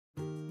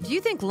Do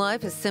you think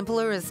life is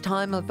simpler as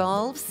time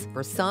evolves?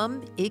 For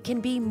some, it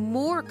can be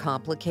more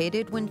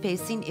complicated when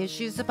facing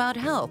issues about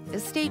health,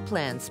 estate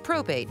plans,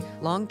 probate,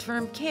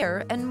 long-term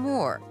care, and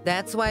more.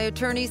 That's why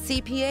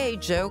Attorney-CPA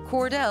Joe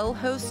Cordell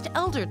hosts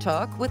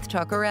ElderTalk with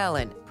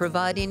TuckerAllen,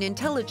 providing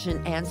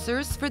intelligent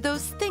answers for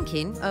those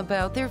thinking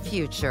about their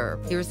future.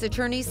 Here's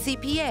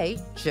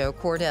Attorney-CPA Joe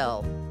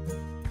Cordell.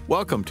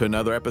 Welcome to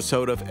another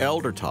episode of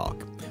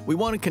ElderTalk. We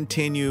want to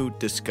continue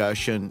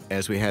discussion,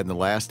 as we had in the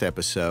last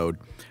episode,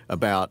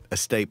 about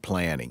estate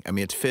planning. I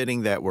mean, it's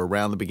fitting that we're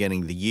around the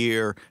beginning of the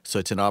year, so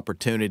it's an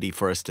opportunity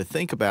for us to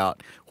think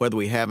about whether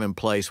we have in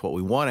place what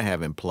we want to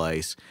have in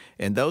place.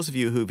 And those of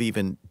you who've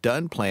even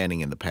done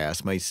planning in the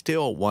past may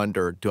still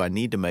wonder, do I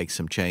need to make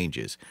some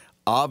changes?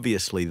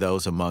 Obviously,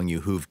 those among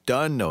you who've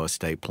done no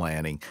estate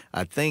planning,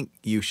 I think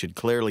you should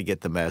clearly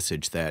get the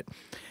message that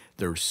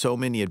there are so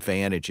many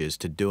advantages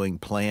to doing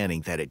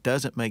planning that it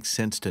doesn't make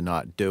sense to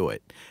not do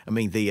it. I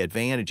mean, the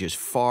advantages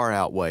far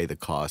outweigh the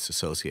costs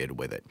associated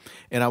with it.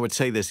 And I would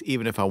say this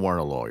even if I weren't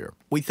a lawyer.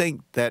 We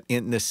think that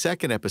in this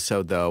second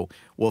episode, though,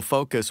 we'll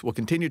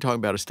continue talking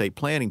about estate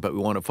planning, but we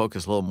want to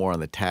focus a little more on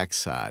the tax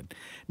side.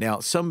 Now,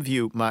 some of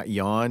you might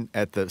yawn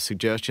at the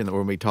suggestion that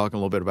we're going to be talking a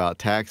little bit about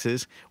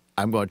taxes.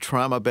 I'm going to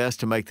try my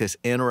best to make this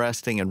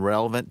interesting and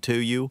relevant to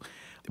you.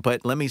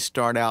 But let me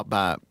start out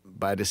by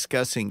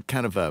discussing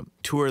kind of a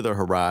tour of the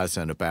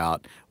horizon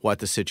about what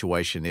the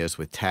situation is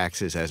with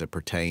taxes as it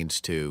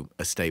pertains to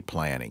estate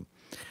planning.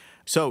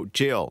 So,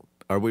 Jill,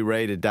 are we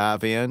ready to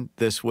dive in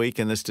this week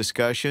in this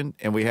discussion?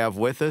 And we have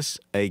with us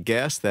a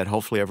guest that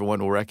hopefully everyone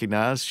will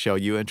recognize. Shall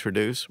you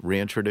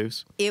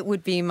reintroduce? It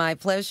would be my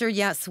pleasure.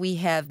 Yes, we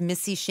have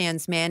Missy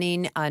Shands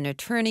Manning, an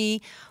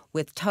attorney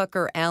with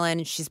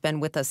TuckerAllen. She's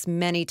been with us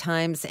many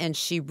times, and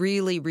she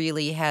really,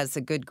 really has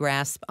a good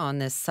grasp on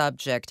this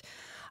subject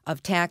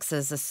of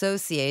taxes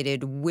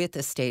associated with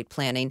estate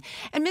planning.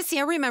 And Missy,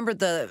 I remember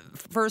the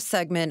first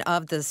segment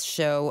of this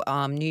show,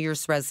 New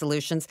Year's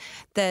resolutions,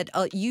 that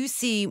you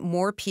see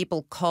more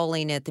people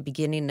calling at the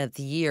beginning of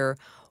the year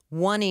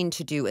wanting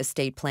to do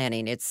estate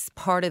planning. It's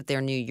part of their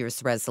New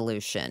Year's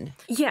resolution.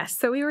 Yes,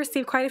 so we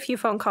receive quite a few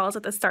phone calls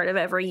at the start of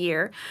every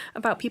year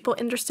about people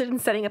interested in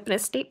setting up an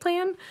estate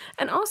plan.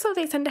 And also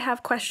they tend to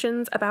have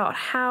questions about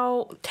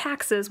how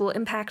taxes will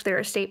impact their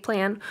estate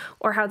plan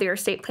or how their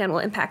estate plan will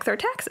impact their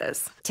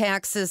taxes.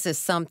 Taxes is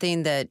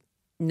something that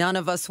none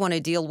of us want to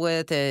deal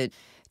with. It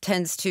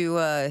tends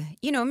to,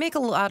 make a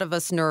lot of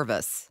us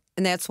nervous.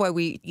 And that's why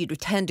we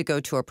tend to go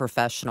to a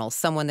professional,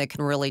 someone that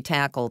can really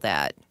tackle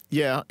that.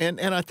 Yeah, and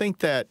I think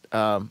that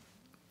that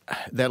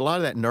a lot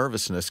of that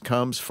nervousness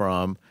comes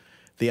from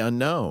the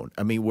unknown.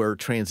 I mean, we're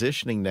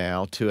transitioning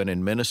now to an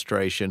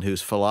administration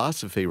whose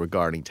philosophy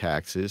regarding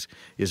taxes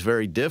is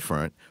very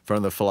different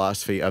from the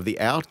philosophy of the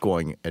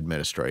outgoing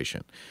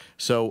administration.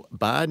 So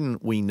Biden,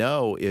 we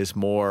know, is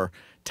more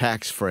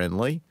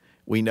tax-friendly.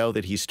 We know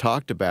that he's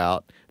talked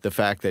about the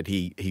fact that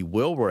he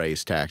will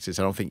raise taxes.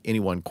 I don't think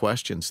anyone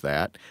questions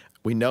that.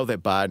 We know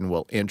that Biden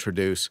will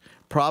introduce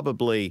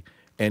probably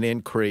an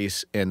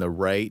increase in the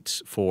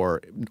rates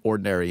for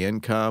ordinary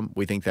income.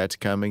 We think that's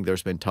coming.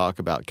 There's been talk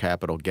about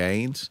capital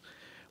gains.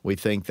 We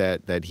think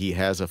that he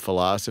has a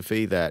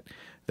philosophy that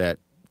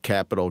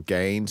capital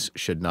gains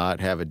should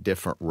not have a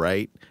different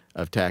rate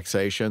of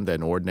taxation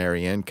than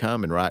ordinary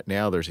income. And right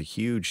now there's a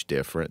huge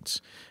difference.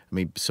 I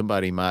mean,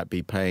 somebody might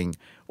be paying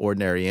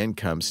ordinary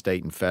income,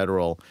 state and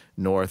federal,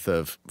 north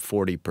of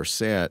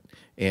 40%,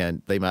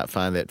 and they might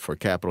find that for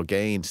capital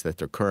gains that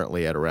they're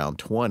currently at around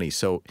 20.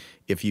 So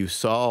if you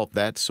saw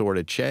that sort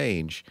of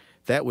change,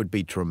 that would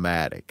be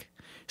dramatic.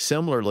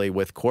 Similarly,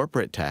 with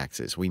corporate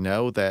taxes, we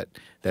know that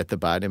the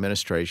Biden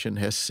administration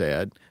has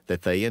said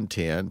that they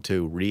intend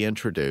to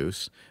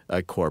reintroduce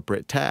a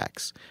corporate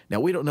tax. Now,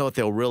 we don't know if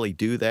they'll really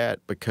do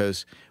that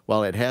because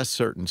while it has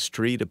certain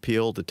street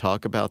appeal to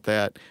talk about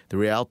that, the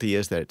reality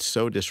is that it's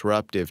so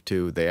disruptive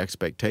to the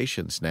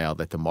expectations now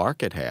that the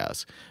market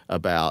has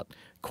about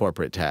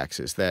corporate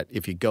taxes that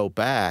if you go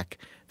back,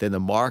 then the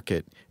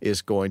market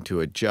is going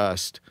to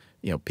adjust,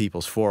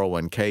 people's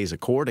 401ks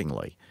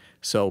accordingly.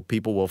 So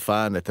people will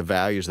find that the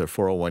values of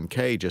their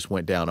 401k just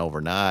went down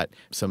overnight,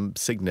 some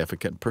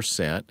significant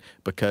percent,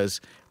 because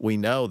we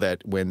know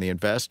that when the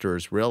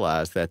investors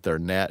realize that their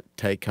net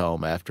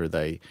take-home after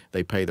they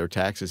pay their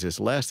taxes is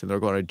less, then they're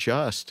going to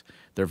adjust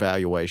their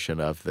valuation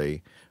of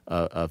the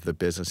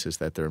businesses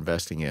that they're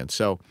investing in.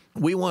 So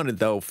we wanted,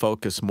 though,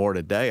 focus more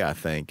today, I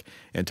think,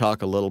 and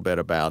talk a little bit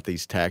about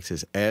these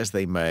taxes as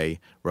they may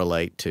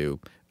relate to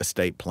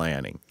estate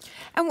planning.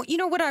 And you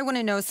know what I want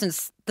to know,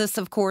 since this,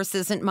 of course,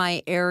 isn't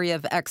my area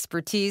of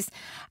expertise,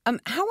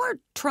 how are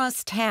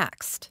trusts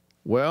taxed?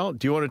 Well,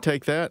 do you want to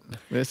take that,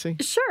 Missy?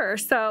 Sure.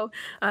 So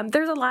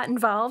there's a lot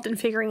involved in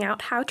figuring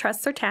out how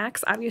trusts are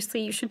taxed.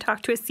 Obviously, you should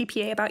talk to a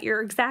CPA about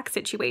your exact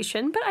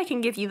situation, but I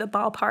can give you the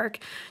ballpark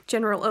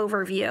general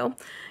overview.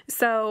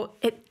 So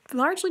it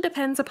largely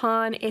depends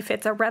upon if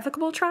it's a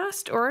revocable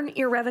trust or an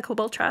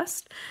irrevocable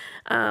trust,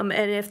 and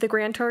if the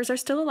grantors are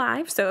still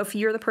alive. So if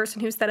you're the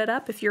person who set it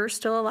up, if you're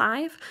still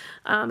alive,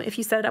 if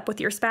you set it up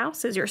with your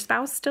spouse, is your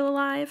spouse still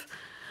alive?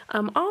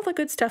 all the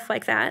good stuff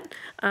like that.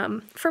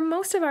 For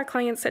most of our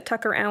clients at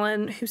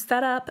TuckerAllen who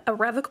set up a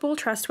revocable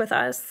trust with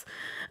us,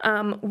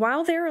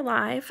 while they're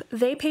alive,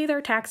 they pay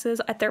their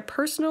taxes at their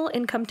personal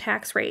income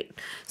tax rate.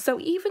 So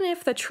even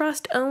if the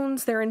trust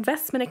owns their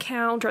investment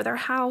account or their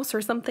house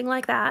or something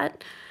like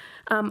that,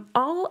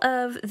 all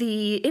of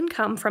the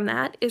income from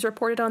that is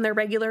reported on their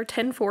regular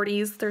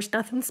 1040s. There's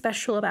nothing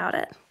special about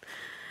it.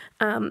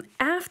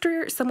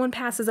 After someone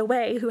passes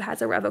away who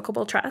has a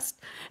revocable trust,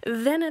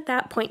 then at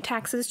that point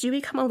taxes do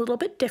become a little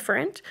bit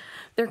different.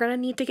 They're going to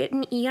need to get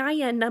an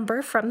EIN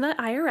number from the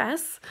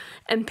IRS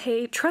and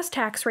pay trust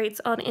tax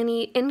rates on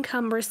any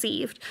income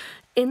received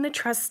in the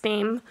trust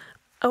name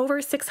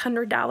over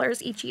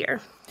 $600 each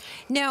year.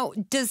 Now,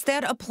 does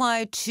that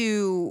apply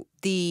to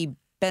the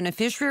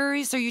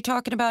beneficiaries are you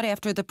talking about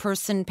after the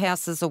person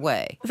passes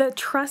away? The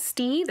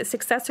trustee, the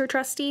successor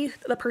trustee,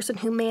 the person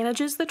who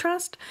manages the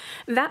trust,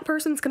 that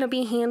person's going to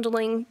be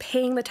handling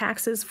paying the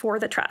taxes for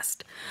the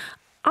trust.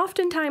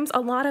 Oftentimes,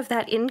 a lot of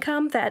that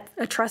income that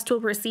a trust will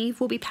receive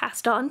will be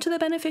passed on to the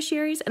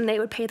beneficiaries, and they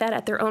would pay that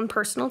at their own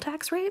personal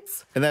tax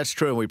rates. And that's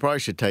true, and we probably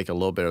should take a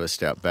little bit of a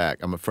step back.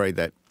 I'm afraid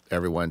that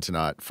everyone's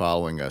not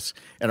following us.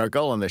 And our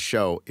goal on this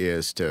show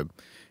is to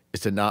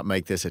not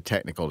make this a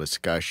technical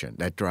discussion.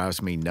 That drives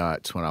me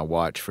nuts when I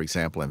watch, for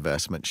example,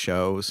 investment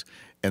shows,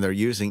 and they're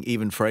using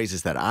even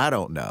phrases that I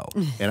don't know.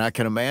 And I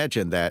can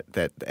imagine that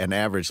an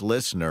average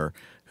listener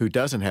who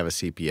doesn't have a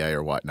CPA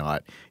or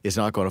whatnot is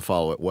not going to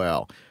follow it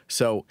well.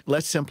 So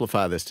let's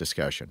simplify this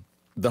discussion.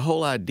 The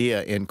whole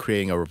idea in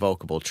creating a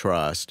revocable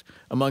trust,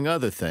 among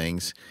other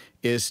things,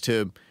 is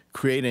to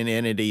create an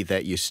entity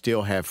that you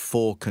still have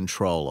full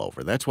control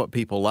over. That's what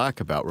people like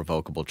about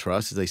revocable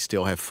trusts is they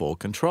still have full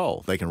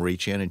control. They can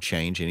reach in and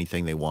change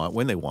anything they want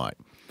when they want.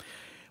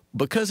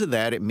 Because of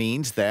that, it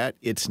means that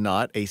it's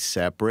not a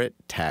separate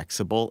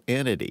taxable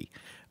entity.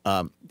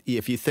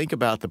 If you think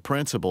about the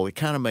principle, it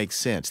kind of makes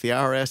sense. The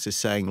IRS is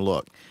saying,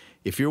 look,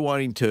 if you're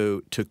wanting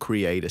to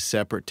create a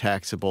separate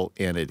taxable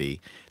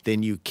entity,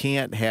 then you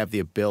can't have the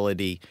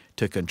ability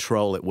to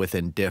control it with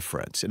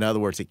indifference. In other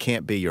words, it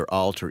can't be your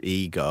alter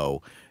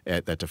ego.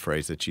 That's a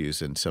phrase that's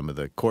used in some of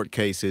the court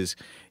cases.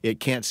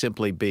 It can't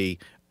simply be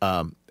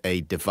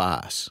a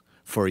device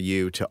for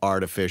you to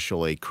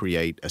artificially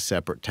create a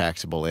separate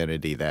taxable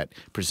entity that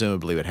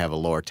presumably would have a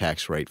lower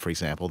tax rate, for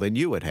example, than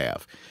you would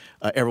have.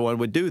 Everyone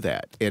would do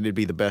that, and it'd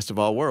be the best of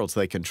all worlds.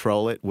 They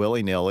control it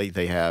willy-nilly.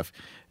 They have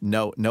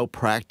no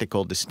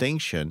practical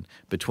distinction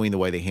between the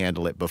way they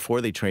handle it before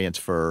they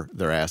transfer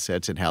their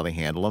assets and how they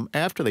handle them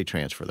after they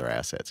transfer their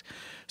assets.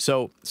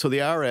 So the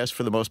IRS,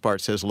 for the most part,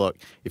 says, look,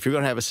 if you're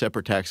going to have a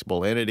separate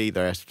taxable entity,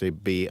 there has to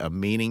be a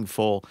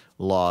meaningful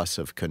loss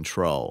of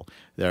control.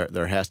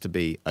 There has to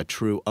be a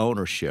true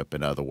ownership,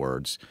 in other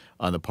words,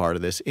 on the part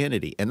of this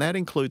entity, and that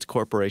includes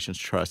corporations,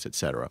 trusts, et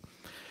cetera.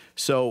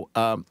 So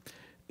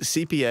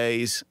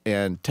CPAs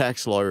and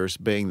tax lawyers,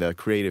 being the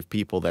creative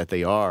people that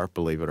they are,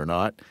 believe it or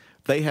not,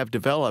 they have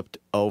developed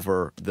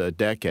over the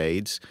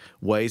decades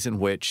ways in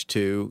which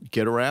to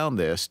get around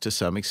this to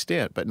some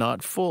extent, but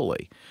not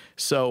fully.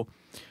 So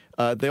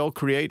they'll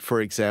create,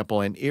 for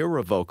example, an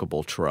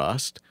irrevocable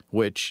trust,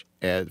 which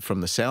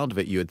from the sound of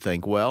it, you would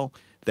think, well,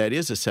 that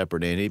is a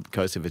separate entity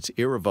because if it's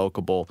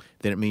irrevocable,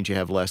 then it means you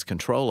have less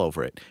control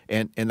over it.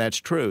 And that's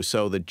true.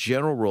 So the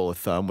general rule of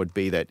thumb would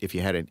be that if you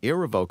had an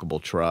irrevocable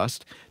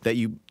trust, that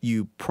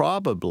you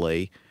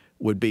probably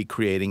would be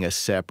creating a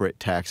separate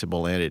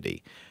taxable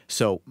entity.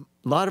 So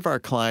a lot of our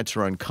clients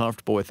are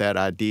uncomfortable with that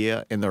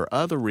idea, and there are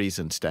other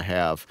reasons to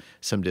have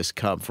some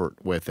discomfort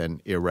with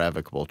an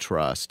irrevocable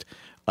trust,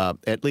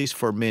 at least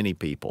for many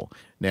people.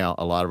 Now,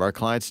 a lot of our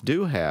clients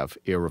do have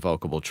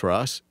irrevocable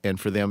trusts, and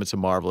for them it's a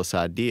marvelous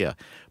idea.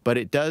 But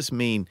it does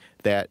mean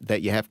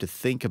that you have to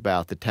think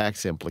about the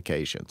tax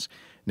implications.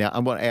 Now,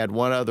 I'm going to add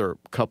one other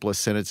couple of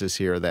sentences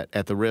here that,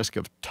 at the risk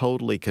of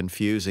totally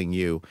confusing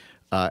you,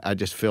 I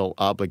just feel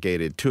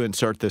obligated to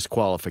insert this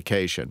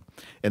qualification,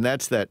 and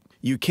that's that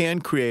you can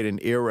create an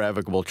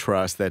irrevocable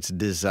trust that's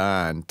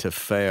designed to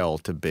fail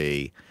to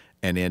be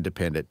an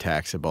independent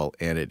taxable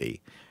entity.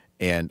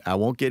 And I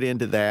won't get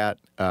into that,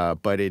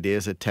 but it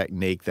is a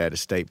technique that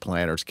estate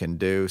planners can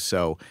do.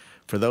 So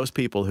for those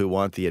people who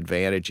want the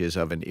advantages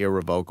of an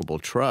irrevocable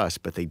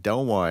trust, but they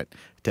don't want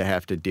to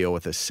have to deal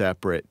with a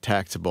separate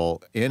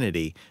taxable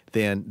entity,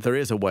 then there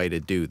is a way to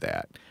do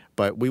that.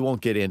 But we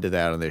won't get into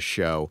that on this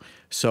show.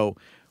 So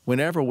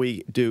whenever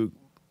we do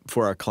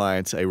for our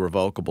clients a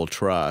revocable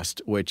trust,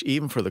 which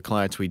even for the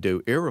clients we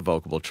do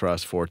irrevocable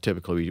trust for,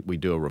 typically we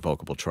do a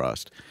revocable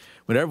trust.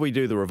 Whenever we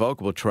do the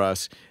revocable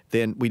trust,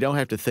 then we don't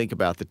have to think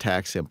about the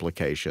tax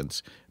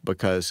implications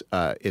because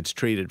it's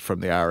treated from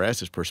the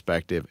IRS's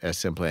perspective as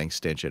simply an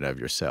extension of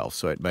yourself.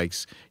 So it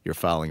makes your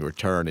filing a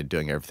return and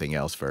doing everything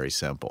else very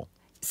simple.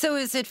 So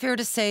is it fair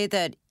to say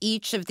that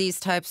each of these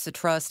types of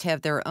trust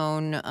have their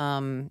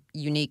own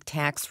unique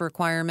tax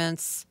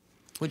requirements,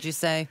 would you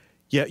say?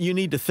 Yeah, you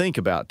need to think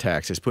about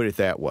taxes, put it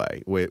that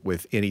way,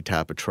 with any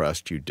type of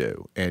trust you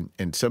do.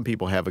 And some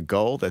people have a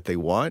goal that they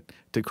want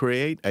to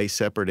create a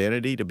separate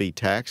entity to be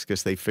taxed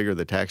because they figure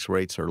the tax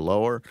rates are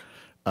lower.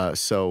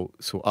 So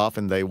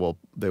often they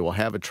will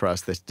have a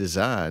trust that's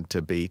designed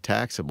to be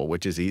taxable,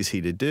 which is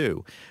easy to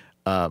do.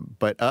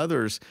 But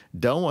others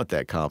don't want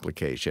that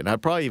complication.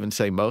 I'd probably even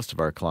say most of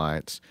our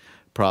clients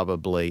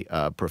probably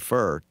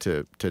prefer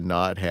to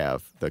not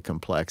have the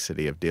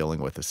complexity of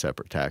dealing with a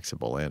separate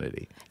taxable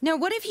entity. Now,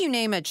 what if you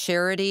name a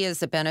charity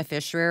as a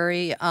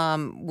beneficiary?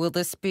 Will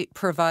this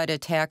provide a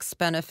tax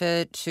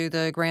benefit to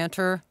the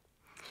grantor?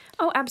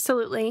 Oh,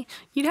 absolutely.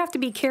 You'd have to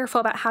be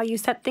careful about how you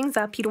set things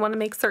up. You'd want to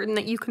make certain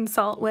that you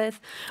consult with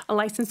a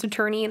licensed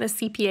attorney and a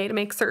CPA to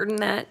make certain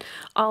that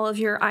all of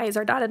your I's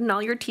are dotted and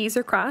all your T's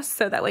are crossed,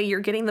 so that way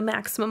you're getting the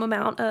maximum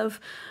amount of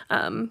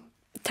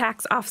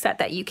tax offset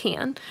that you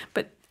can.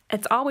 But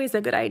it's always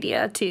a good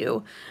idea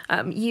to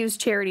use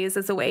charities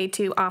as a way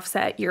to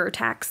offset your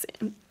tax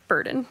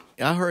burden.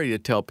 I hurry to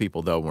tell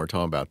people, though, when we're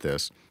talking about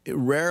this, it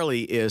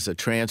rarely is a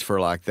transfer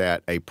like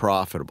that a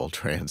profitable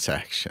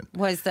transaction.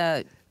 Why is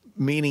that?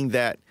 Meaning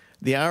that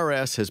the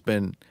IRS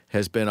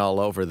has been all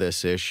over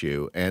this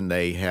issue, and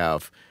they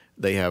have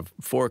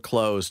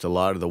foreclosed a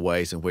lot of the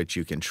ways in which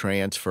you can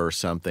transfer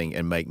something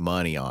and make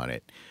money on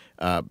it.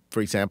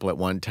 For example, at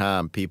one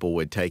time, people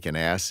would take an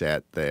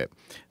asset that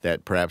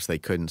perhaps they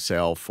couldn't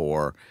sell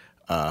for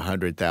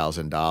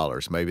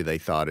 $100,000. Maybe they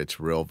thought its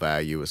real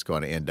value was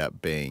going to end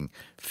up being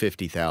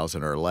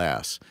 $50,000 or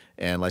less.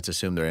 And let's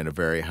assume they're in a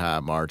very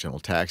high marginal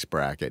tax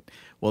bracket.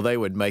 Well, they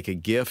would make a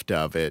gift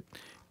of it,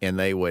 and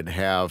they would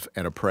have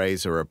an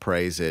appraiser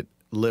appraise it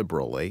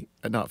liberally,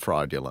 not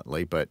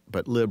fraudulently, but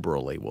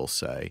liberally, we'll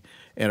say,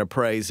 and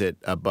appraise it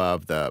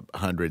above the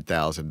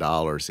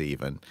 $100,000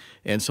 even.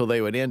 And so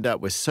they would end up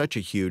with such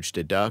a huge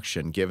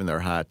deduction, given their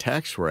high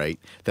tax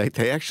rate, that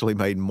they actually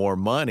made more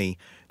money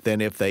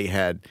than if they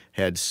had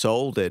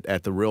sold it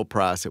at the real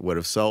price it would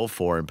have sold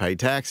for and paid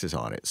taxes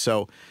on it.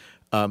 So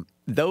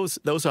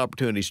those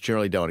opportunities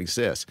generally don't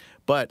exist.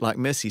 But like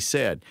Missy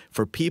said,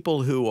 for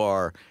people who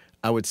are,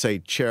 I would say,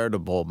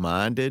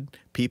 charitable-minded,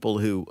 people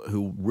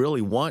who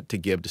really want to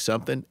give to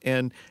something,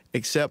 and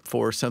except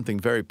for something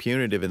very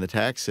punitive in the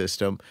tax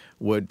system,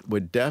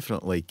 would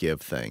definitely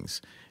give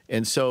things.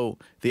 And so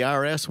the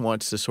IRS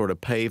wants to sort of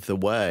pave the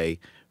way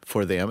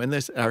for them,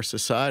 and our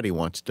society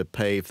wants to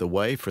pave the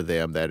way for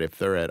them, that if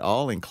they're at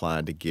all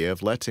inclined to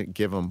give, let's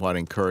give them what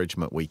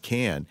encouragement we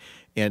can.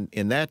 And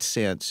in that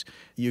sense,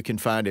 you can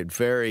find it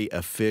very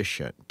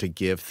efficient to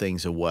give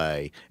things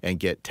away and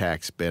get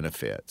tax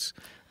benefits.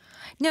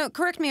 Now,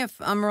 correct me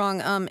if I'm wrong,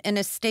 an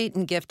estate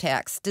and gift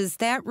tax, does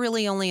that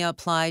really only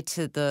apply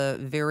to the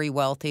very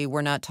wealthy?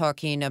 We're not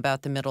talking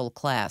about the middle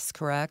class,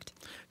 correct?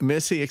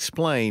 Missy,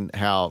 explain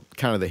how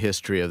kind of the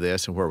history of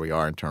this and where we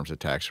are in terms of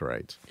tax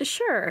rates.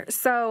 Sure.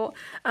 So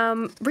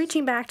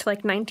reaching back to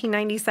like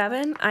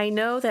 1997, I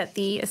know that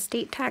the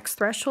estate tax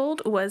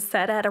threshold was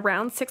set at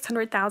around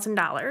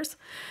 $600,000.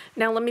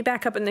 Now, let me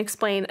back up and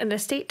explain. An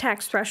estate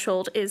tax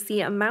threshold is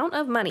the amount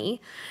of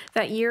money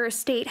that your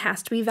estate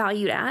has to be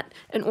valued at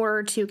in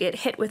order to get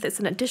hit with as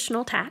an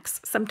additional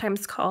tax,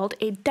 sometimes called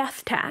a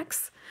death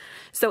tax.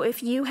 So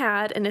if you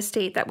had an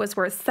estate that was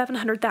worth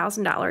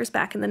 $700,000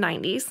 back in the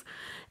 90s,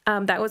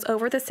 that was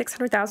over the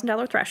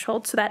 $600,000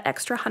 threshold, so that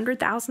extra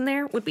 $100,000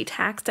 there would be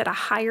taxed at a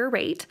higher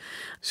rate.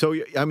 So,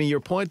 I mean,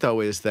 your point,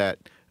 though, is that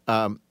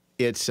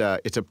it's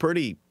a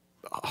pretty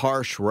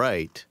harsh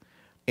rate,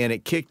 and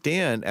it kicked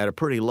in at a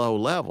pretty low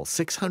level,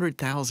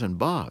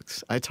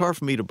 $600,000. It's hard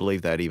for me to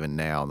believe that even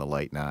now in the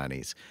late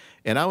 90s.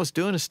 And I was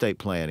doing estate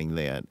planning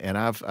then, and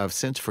I've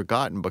since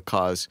forgotten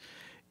because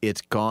it's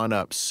gone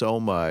up so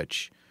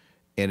much,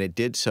 and it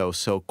did so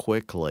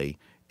quickly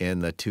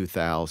in the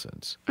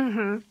 2000s.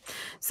 Mm-hmm.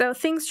 So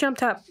things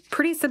jumped up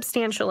pretty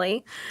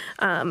substantially.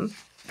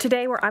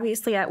 Today, we're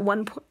obviously at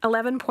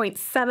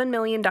 $11.7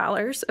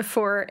 million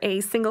for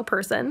a single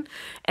person.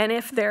 And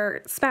if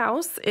their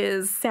spouse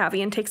is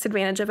savvy and takes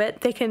advantage of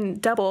it, they can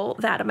double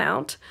that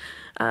amount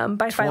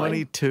by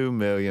filing. $22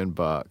 million.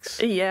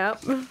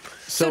 Yep.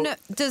 So now,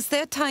 does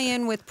that tie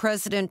in with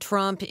President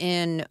Trump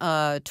in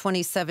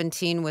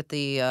 2017 with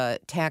the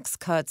Tax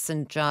Cuts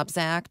and Jobs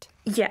Act?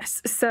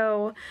 Yes.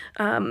 So,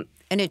 and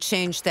it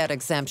changed that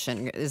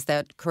exemption. Is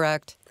that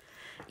correct?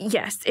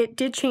 Yes, it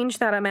did change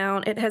that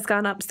amount. It has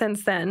gone up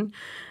since then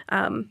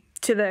to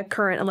the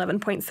current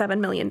 $11.7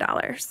 million.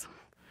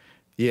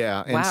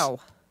 Yeah. And wow.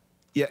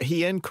 Yeah,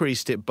 he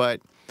increased it,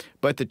 but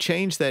the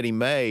change that he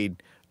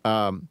made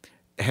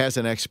has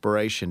an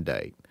expiration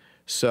date.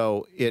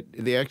 So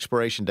the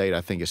expiration date,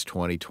 I think, is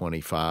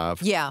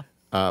 2025. Yeah.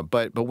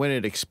 But when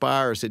it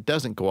expires, it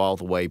doesn't go all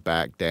the way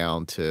back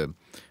down to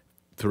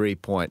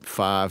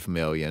 $3.5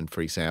 million,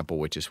 for example,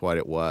 which is what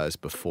it was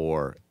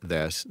before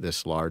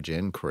this large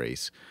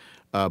increase.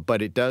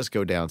 But it does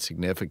go down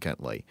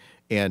significantly.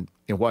 And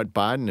what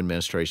Biden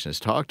administration has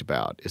talked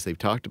about is they've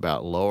talked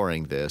about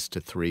lowering this to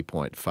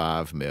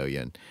 $3.5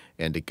 million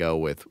and to go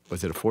with,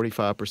 was it a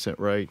 45%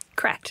 rate?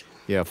 Correct.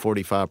 Yeah,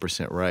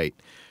 45% rate.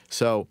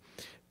 So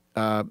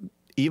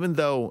even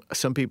though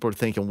some people are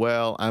thinking,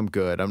 well, I'm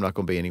good, I'm not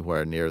going to be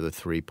anywhere near the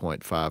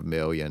 $3.5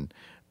 million,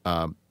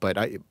 but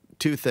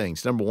two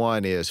things. Number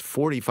one is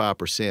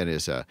 45%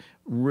 is a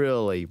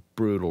really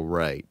brutal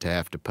rate to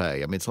have to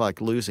pay. I mean, it's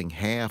like losing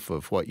half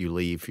of what you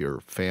leave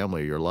your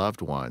family or your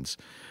loved ones.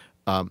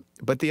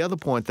 But the other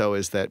point, though,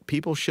 is that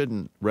people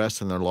shouldn't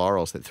rest on their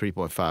laurels that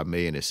 $3.5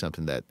 million is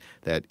something that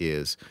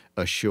is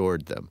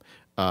assured them.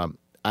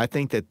 I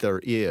think that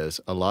there is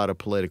a lot of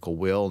political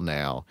will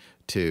now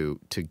to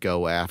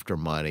go after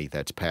money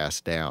that's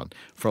passed down.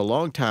 For a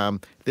long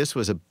time, this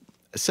was a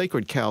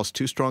sacred cow's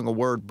too strong a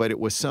word, but it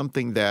was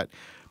something that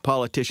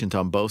politicians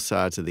on both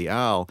sides of the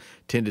aisle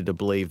tended to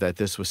believe that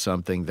this was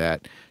something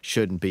that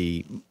shouldn't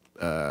be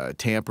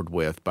tampered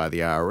with by the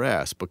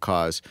IRS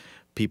because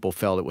people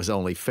felt it was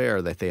only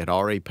fair that they had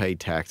already paid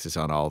taxes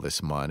on all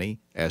this money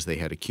as they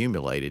had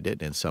accumulated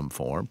it in some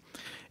form,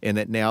 and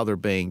that now they're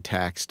being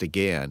taxed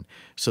again.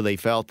 So they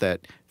felt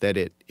that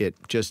it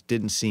just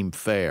didn't seem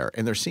fair.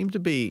 And there seemed to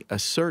be a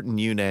certain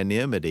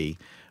unanimity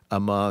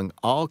among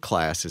all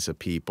classes of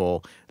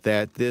people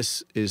that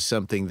this is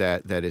something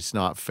that it's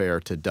not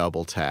fair to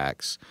double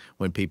tax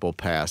when people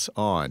pass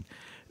on.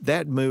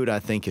 That mood, I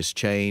think, has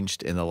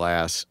changed in the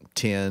last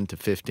 10 to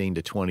 15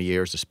 to 20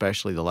 years,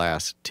 especially the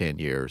last 10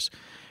 years,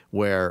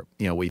 where,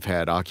 we've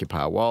had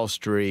Occupy Wall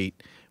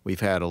Street, we've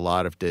had a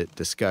lot of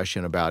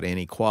discussion about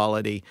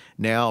inequality.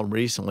 Now,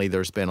 recently,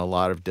 there's been a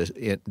lot of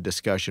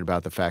discussion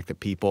about the fact that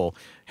people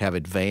have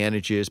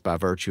advantages by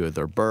virtue of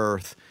their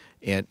birth,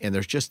 and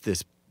there's just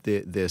this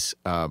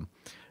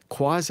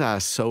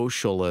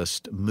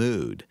quasi-socialist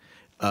mood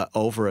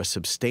over a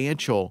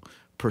substantial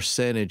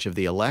percentage of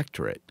the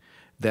electorate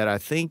that I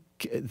think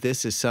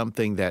this is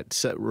something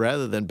that,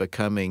 rather than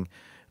becoming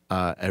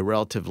a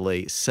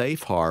relatively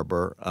safe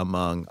harbor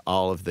among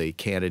all of the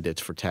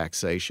candidates for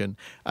taxation,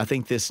 I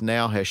think this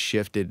now has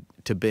shifted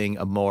to being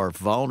a more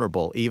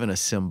vulnerable, even a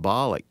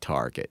symbolic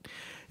target.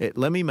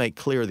 Let me make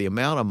clear, the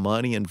amount of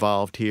money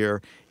involved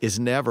here is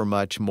never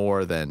much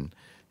more than,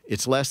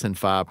 it's less than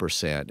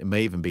 5%. It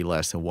may even be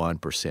less than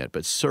 1%,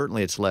 but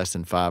certainly it's less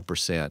than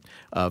 5%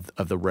 of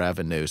the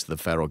revenues of the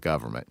federal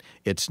government.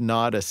 It's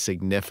not a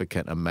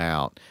significant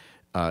amount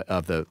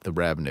of the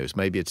revenues.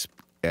 Maybe it's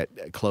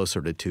at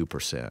closer to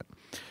 2%.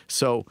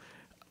 So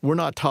we're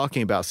not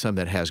talking about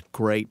something that has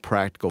great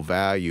practical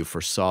value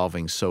for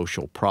solving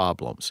social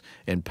problems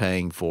and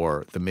paying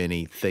for the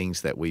many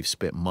things that we've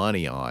spent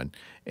money on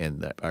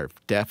and our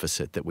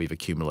deficit that we've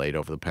accumulated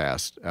over the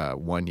past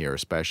 1 year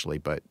especially,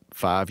 but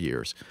 5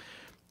 years.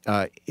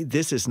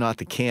 This is not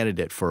the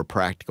candidate for a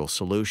practical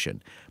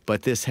solution,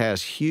 but this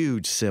has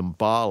huge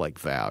symbolic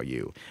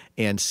value.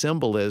 And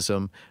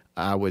symbolism,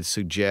 I would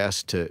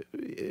suggest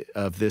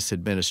of this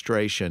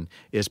administration,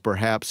 is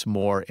perhaps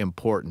more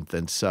important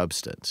than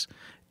substance.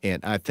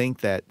 And I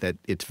think that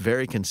it's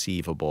very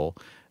conceivable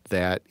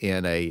that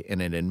in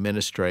an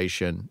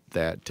administration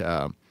that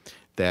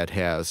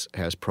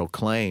has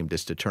proclaimed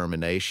its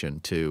determination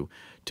to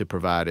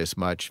provide as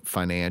much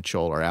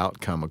financial or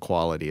outcome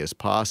equality as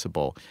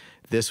possible,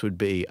 this would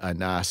be a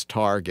nice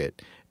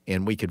target.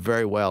 And we could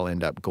very well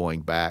end up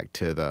going back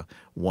to the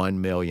 $1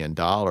 million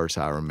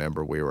I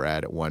remember we were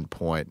at one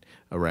point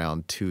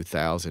around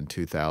 2000,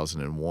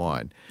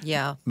 2001.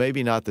 Yeah.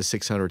 Maybe not the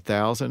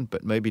 600,000,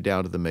 but maybe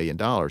down to the $1 million.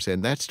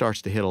 And that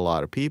starts to hit a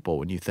lot of people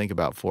when you think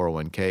about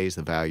 401ks,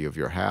 the value of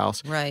your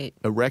house. Right.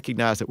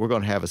 Recognize that we're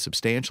going to have a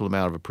substantial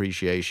amount of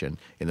appreciation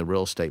in the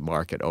real estate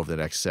market over the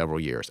next several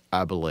years,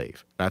 I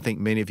believe. And I think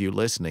many of you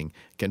listening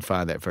can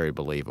find that very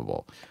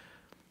believable.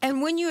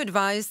 And when you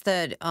advise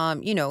that,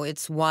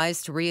 it's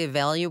wise to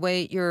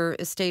reevaluate your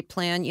estate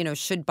plan,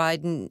 should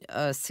Biden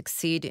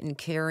succeed in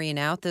carrying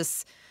out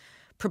this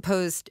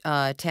proposed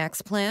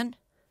tax plan?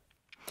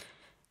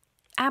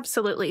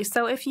 Absolutely.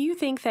 So if you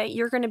think that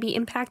you're going to be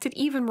impacted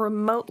even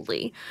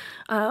remotely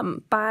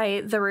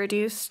by the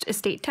reduced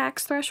estate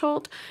tax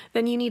threshold,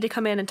 then you need to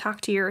come in and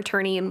talk to your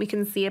attorney, and we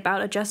can see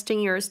about adjusting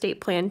your estate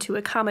plan to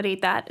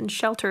accommodate that and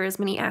shelter as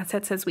many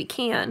assets as we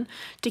can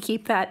to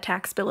keep that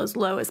tax bill as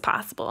low as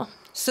possible.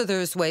 So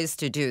there's ways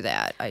to do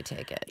that, I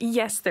take it.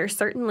 Yes, there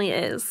certainly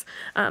is.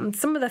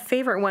 Some of the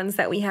favorite ones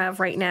that we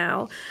have right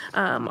now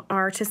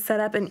are to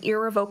set up an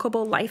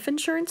irrevocable life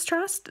insurance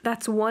trust.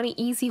 That's one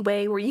easy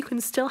way where you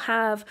can still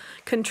have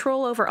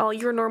control over all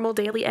your normal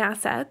daily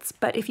assets,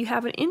 but if you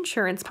have an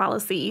insurance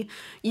policy,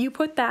 you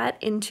put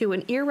that into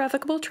an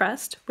irrevocable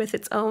trust with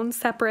its own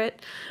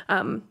separate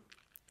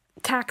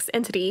tax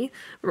entity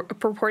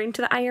reporting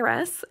to the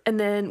IRS, and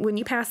then when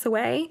you pass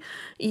away,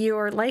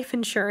 your life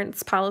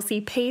insurance policy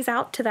pays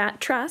out to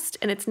that trust,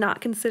 and it's not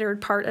considered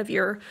part of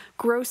your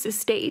gross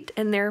estate,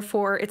 and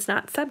therefore it's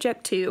not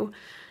subject to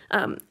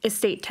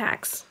estate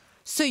tax.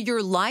 So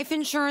your life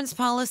insurance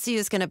policy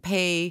is going to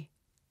pay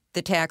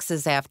the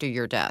taxes after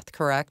your death,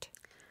 correct?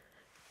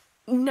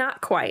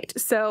 Not quite.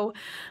 So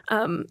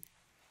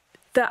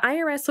The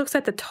IRS looks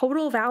at the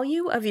total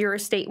value of your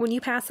estate when you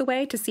pass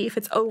away to see if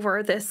it's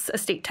over this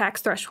estate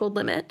tax threshold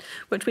limit,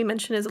 which we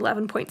mentioned is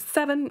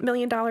 $11.7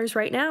 million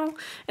right now, and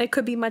it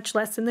could be much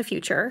less in the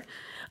future.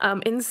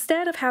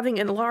 Instead of having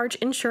a large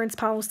insurance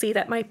policy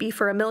that might be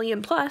for $1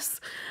 million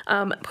plus,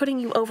 putting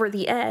you over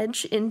the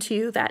edge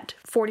into that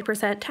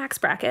 40% tax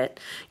bracket,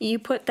 you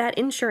put that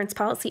insurance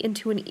policy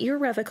into an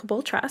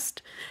irrevocable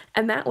trust,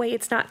 and that way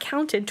it's not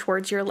counted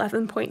towards your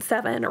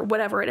 11.7 or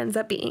whatever it ends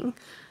up being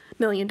 $1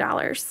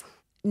 million.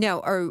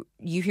 Now, are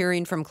you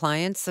hearing from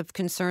clients of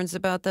concerns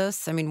about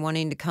this? I mean,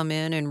 wanting to come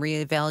in and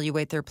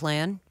reevaluate their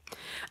plan?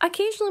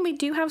 Occasionally, we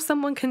do have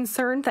someone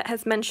concerned that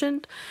has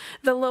mentioned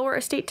the lower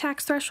estate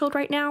tax threshold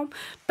right now,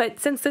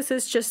 but since this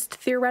is just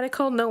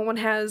theoretical, no one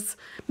has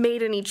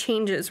made any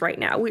changes right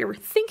now. We are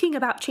thinking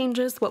about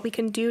changes, what we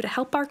can do to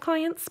help our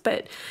clients,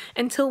 but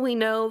until we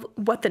know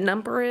what the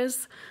number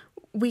is,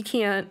 we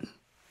can't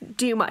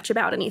do much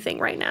about anything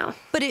right now.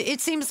 But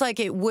it seems like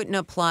it wouldn't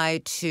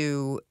apply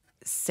to,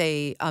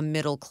 say, a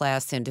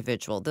middle-class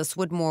individual. This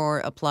would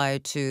more apply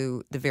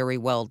to the very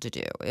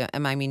well-to-do.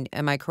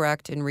 Am I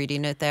correct in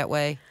reading it that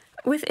way?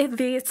 With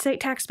the estate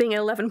tax being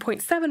at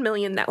 $11.7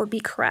 million, that would be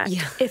correct.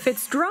 Yeah. If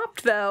it's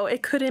dropped, though,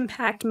 it could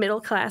impact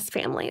middle-class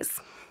families.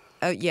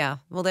 Yeah,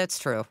 well, that's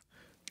true.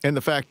 And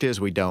the fact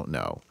is, we don't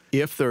know.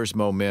 If there's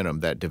momentum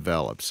that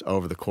develops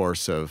over the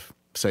course of,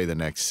 say, the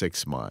next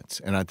 6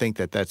 months, and I think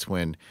that that's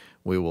when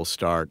we will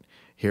start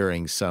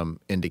hearing some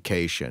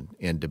indication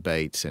in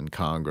debates in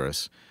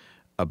Congress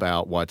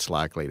about what's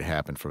likely to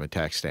happen from a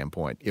tax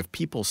standpoint. If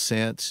people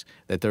sense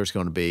that there's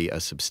going to be a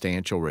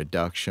substantial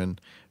reduction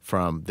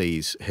from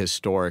these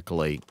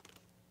historically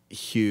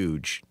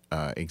huge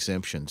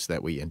exemptions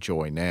that we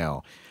enjoy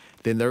now,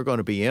 then they're going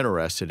to be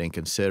interested in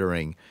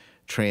considering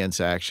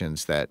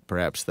transactions that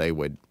perhaps they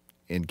would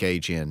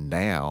engage in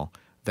now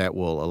that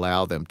will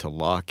allow them to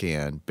lock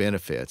in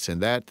benefits.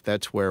 And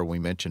that's where we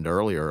mentioned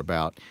earlier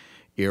about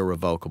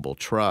irrevocable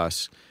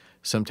trusts.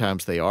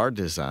 Sometimes they are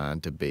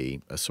designed to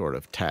be a sort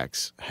of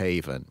tax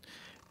haven.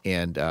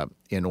 And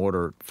in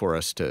order for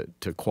us to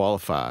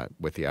qualify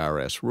with the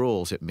IRS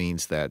rules, it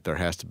means that there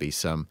has to be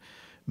some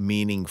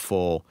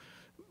meaningful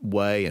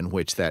way in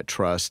which that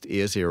trust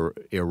is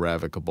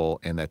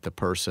irrevocable and that the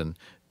person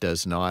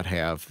does not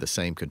have the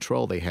same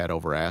control they had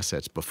over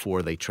assets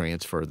before they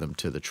transfer them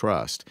to the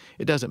trust.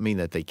 It doesn't mean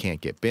that they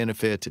can't get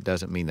benefits. It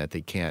doesn't mean that they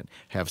can't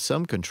have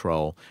some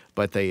control,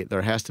 but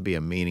there has to be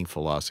a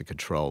meaningful loss of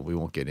control. We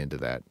won't get into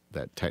that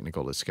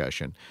technical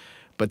discussion.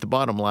 But the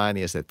bottom line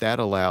is that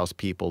allows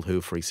people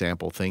who, for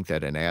example, think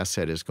that an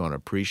asset is going to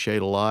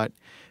appreciate a lot,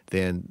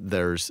 then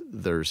there's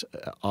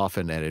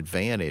often an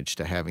advantage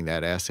to having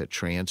that asset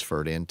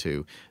transferred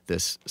into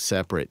this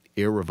separate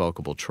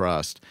irrevocable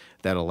trust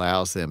that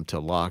allows them to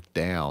lock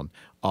down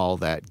all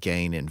that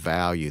gain in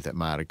value that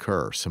might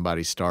occur.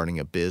 Somebody's starting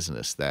a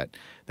business that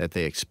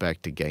they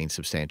expect to gain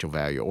substantial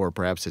value, or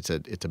perhaps it's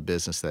a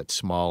business that's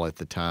small at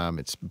the time.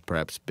 It's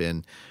perhaps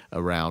been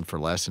around for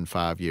less than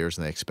 5 years,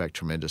 and they expect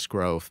tremendous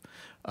growth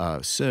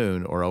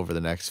soon or over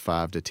the next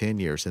 5 to 10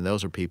 years. And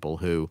those are people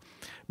who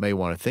may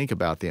want to think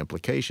about the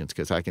implications,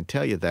 because I can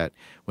tell you that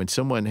when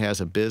someone has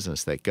a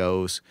business that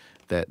goes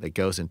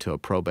into a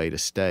probate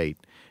estate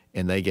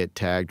and they get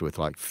tagged with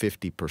like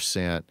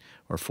 50%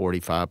 or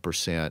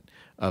 45%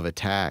 of a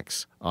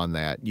tax on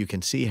that, you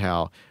can see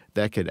how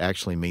that could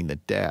actually mean the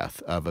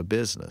death of a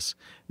business.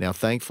 Now,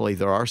 thankfully,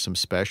 there are some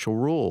special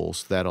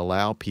rules that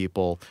allow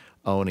people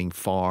owning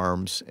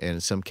farms and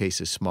in some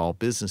cases small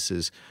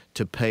businesses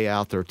to pay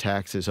out their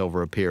taxes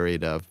over a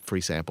period of, for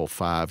example,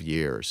 5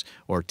 years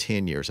or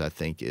 10 years, I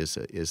think is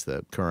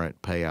the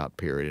current payout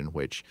period in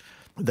which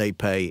they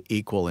pay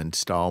equal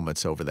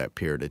installments over that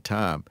period of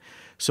time.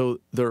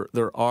 So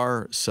there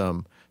are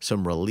some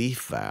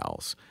relief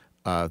valves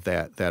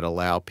that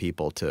allow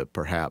people to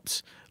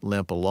perhaps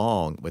limp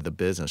along with the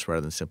business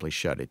rather than simply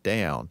shut it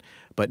down.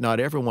 But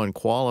not everyone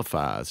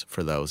qualifies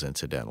for those,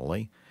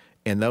 incidentally.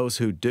 And those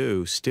who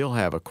do still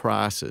have a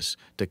crisis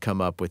to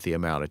come up with the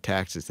amount of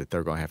taxes that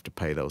they're going to have to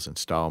pay those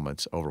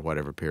installments over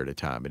whatever period of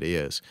time it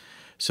is.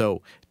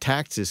 So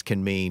taxes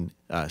can mean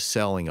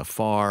selling a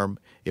farm.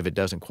 If it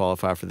doesn't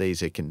qualify for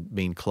these, it can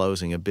mean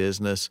closing a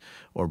business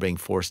or being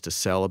forced to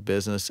sell a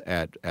business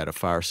at a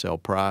fire sale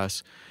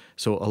price.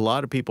 So a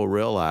lot of people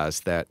realize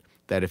that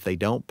if they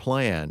don't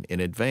plan in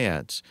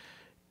advance,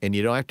 and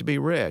you don't have to be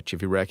rich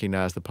if you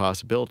recognize the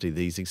possibility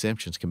these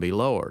exemptions can be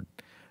lowered.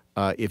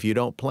 If you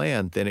don't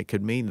plan, then it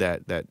could mean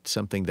that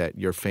something that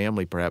your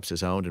family perhaps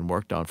has owned and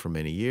worked on for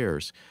many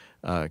years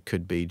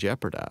could be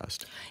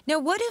jeopardized. Now,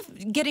 what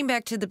if, getting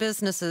back to the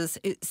businesses,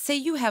 say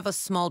you have a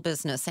small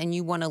business and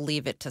you want to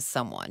leave it to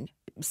someone,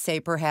 say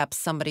perhaps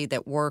somebody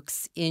that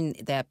works in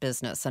that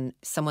business and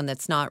someone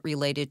that's not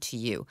related to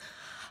you.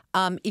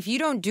 If you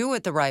don't do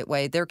it the right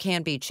way, there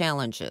can be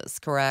challenges,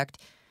 correct?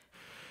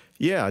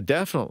 Yeah,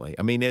 definitely.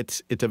 I mean,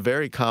 it's a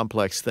very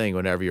complex thing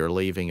whenever you're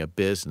leaving a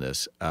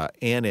business,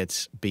 and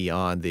it's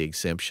beyond the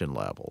exemption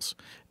levels,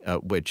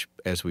 which,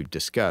 as we've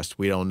discussed,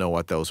 we don't know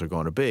what those are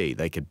going to be.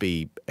 They could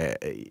be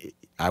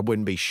I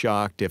wouldn't be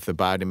shocked if the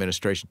Biden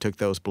administration took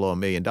those below $1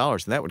 million,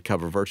 and that would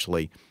cover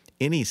virtually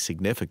any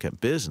significant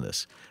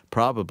business.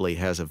 Probably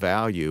has a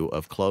value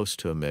of close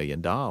to $1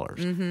 million.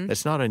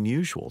 That's not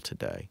unusual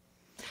today.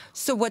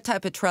 So what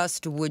type of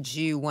trust would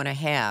you want to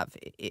have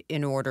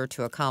in order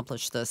to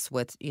accomplish this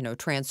with,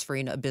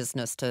 transferring a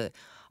business to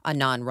a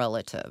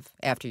non-relative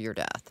after your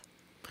death?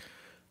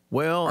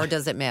 Well, or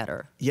does it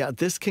matter? Yeah,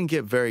 this can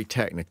get very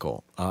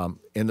technical.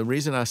 And the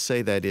reason I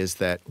say that is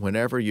that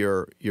whenever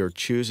you're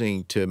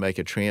choosing to make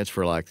a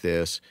transfer like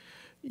this,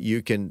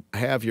 you can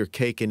have your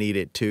cake and eat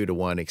it too to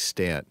one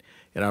extent.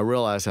 And I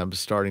realize I'm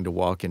starting to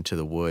walk into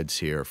the woods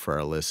here for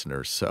our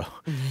listeners, so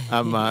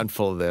I'm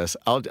mindful of this.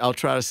 I'll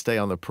try to stay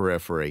on the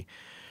periphery.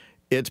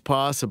 It's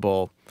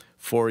possible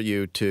for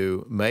you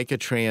to make a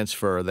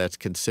transfer that's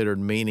considered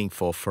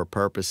meaningful for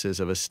purposes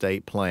of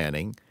estate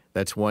planning.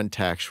 That's one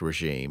tax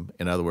regime.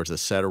 In other words, a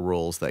set of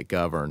rules that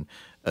govern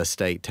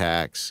estate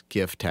tax,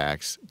 gift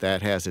tax.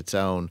 That has its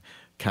own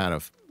kind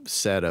of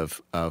set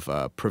of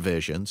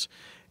provisions.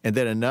 And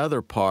then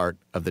another part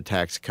of the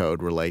tax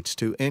code relates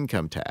to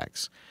income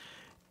tax.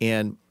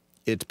 And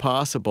it's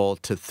possible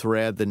to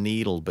thread the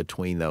needle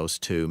between those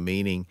two,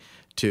 meaning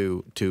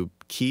to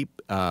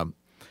keep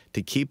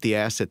the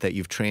asset that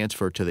you've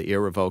transferred to the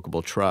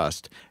irrevocable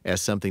trust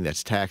as something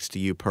that's taxed to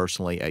you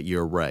personally at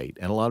your rate.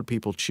 And a lot of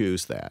people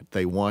choose that.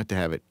 They want to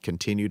have it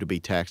continue to be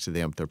taxed to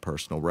them at their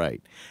personal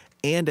rate.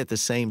 And at the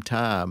same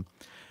time,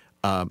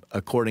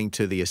 according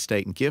to the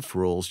estate and gift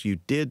rules, you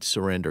did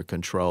surrender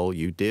control,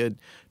 you did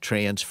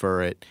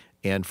transfer it,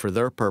 and for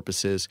their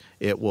purposes,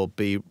 it will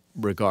be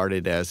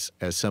regarded as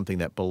something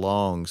that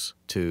belongs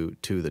to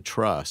the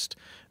trust.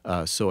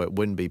 So it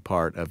wouldn't be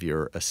part of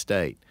your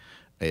estate.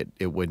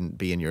 It wouldn't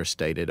be in your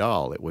estate at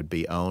all. It would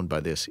be owned by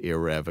this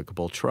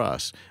irrevocable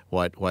trust.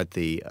 What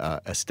the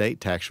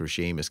estate tax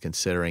regime is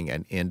considering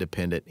an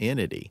independent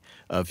entity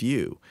of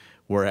you,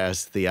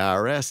 whereas the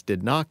IRS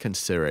did not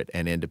consider it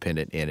an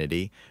independent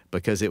entity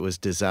because it was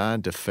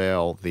designed to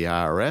fail the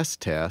IRS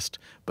test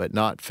but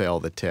not fail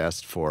the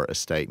test for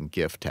estate and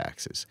gift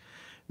taxes.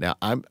 Now,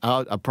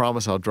 I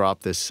promise I'll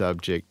drop this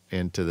subject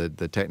into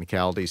the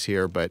technicalities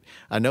here, but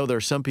I know there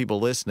are some people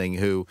listening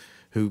who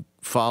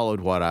followed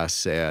what I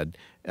said,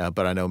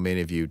 but I know many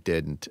of you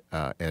didn't,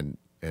 and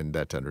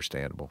that's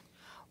understandable.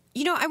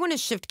 I want to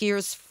shift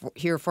gears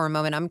here for a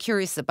moment. I'm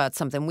curious about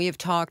something. We have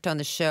talked on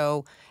the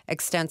show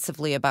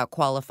extensively about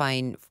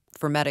qualifying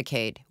for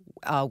Medicaid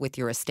with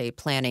your estate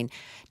planning.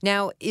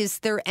 Now, is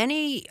there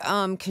any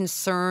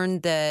concern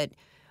that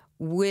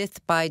with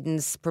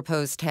Biden's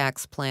proposed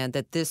tax plan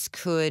that this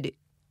could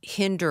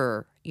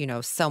hinder,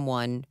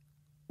 someone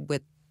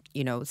with,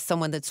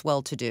 someone that's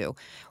well-to-do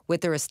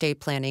with their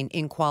estate planning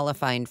in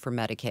qualifying for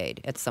Medicaid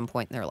at some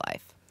point in their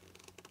life?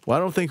 Well,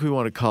 I don't think we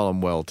want to call them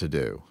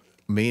well-to-do,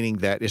 meaning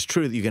that it's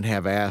true that you can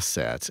have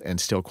assets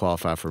and still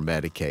qualify for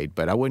Medicaid,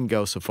 but I wouldn't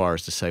go so far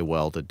as to say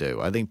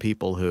well-to-do. I think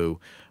people who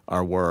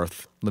are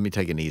worth, let me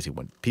take an easy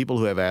one, people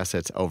who have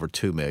assets over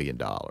 $2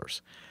 million.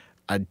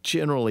 I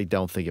generally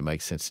don't think it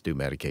makes sense to do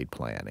Medicaid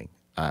planning.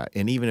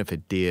 And even if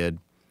it did,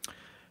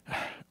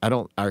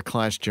 our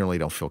clients generally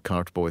don't feel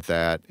comfortable with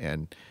that,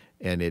 and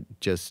it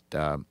just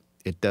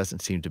it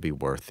doesn't seem to be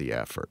worth the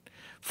effort.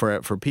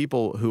 For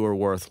people who are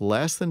worth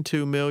less than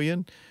 $2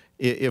 million,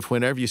 if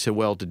whenever you said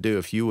well-to-do,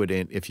 if you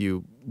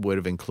would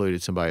have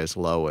included somebody as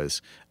low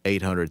as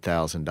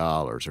 $800,000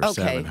 or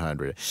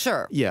 $700,000,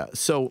 sure, yeah.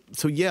 So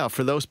yeah,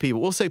 for those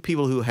people, we'll say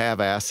people who have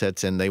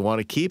assets and they want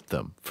to keep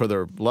them for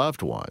their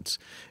loved ones,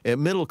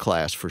 middle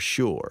class for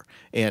sure.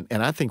 And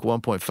I think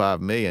 1.5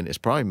 million is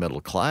probably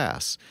middle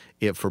class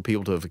for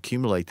people to have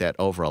accumulated that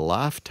over a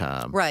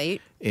lifetime,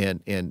 right?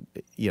 And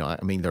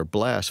they're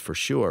blessed for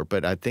sure,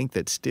 but I think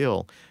that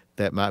still,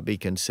 that might be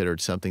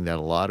considered something that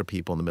a lot of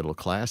people in the middle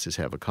classes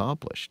have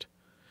accomplished.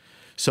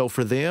 So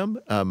for them,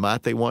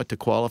 might they want to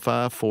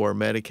qualify for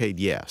Medicaid?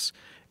 Yes.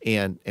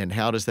 And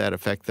how does that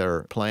affect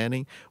their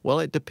planning? Well,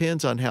 it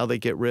depends on how they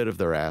get rid of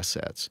their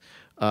assets.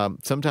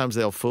 Sometimes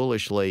they'll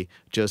foolishly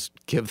just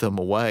give them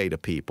away to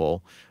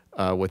people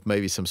with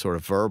maybe some sort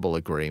of verbal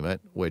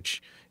agreement,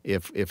 which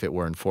if it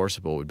were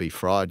enforceable would be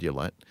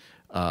fraudulent.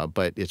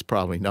 But it's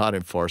probably not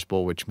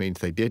enforceable, which means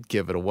they did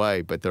give it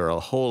away, but there are a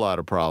whole lot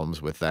of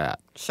problems with that.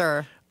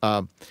 Sure.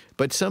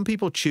 But some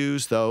people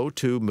choose, though,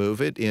 to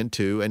move it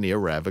into an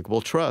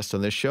irrevocable trust.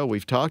 On this show,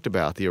 we've talked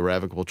about the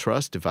irrevocable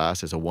trust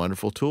device as a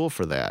wonderful tool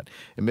for that.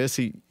 And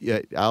Missy,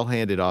 I'll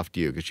hand it off to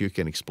you because you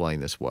can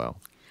explain this well.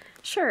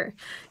 Sure.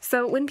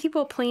 So when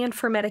people plan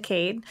for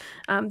Medicaid,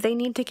 they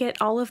need to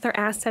get all of their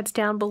assets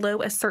down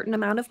below a certain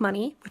amount of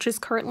money, which is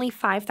currently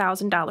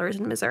 $5,000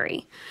 in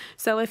Missouri.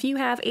 So if you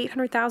have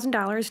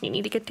 $800,000 and you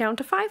need to get down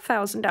to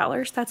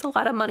 $5,000, that's a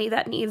lot of money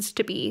that needs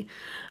to be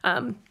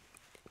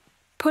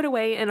put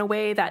away in a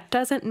way that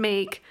doesn't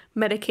make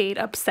Medicaid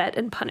upset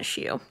and punish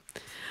you.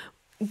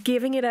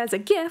 giving it as a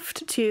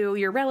gift to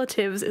your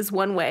relatives is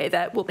one way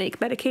that will make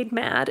Medicaid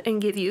mad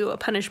and give you a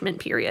punishment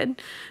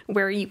period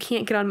where you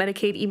can't get on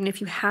Medicaid even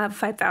if you have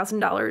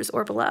 $5,000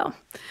 or below.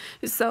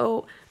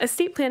 So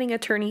estate planning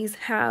attorneys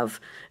have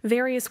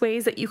various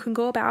ways that you can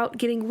go about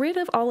getting rid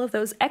of all of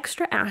those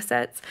extra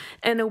assets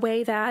in a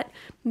way that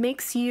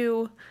makes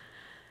you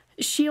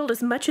shield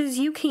as much as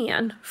you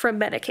can from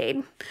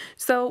Medicaid.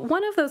 So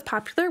one of those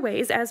popular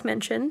ways, as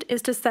mentioned,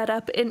 is to set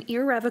up an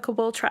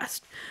irrevocable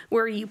trust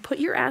where you put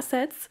your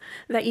assets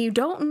that you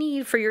don't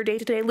need for your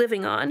day-to-day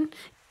living on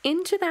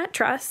into that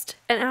trust,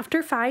 and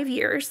after 5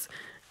 years,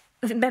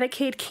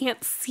 Medicaid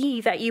can't see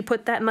that you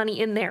put that money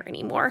in there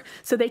anymore,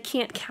 so they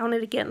can't count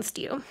it against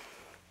you.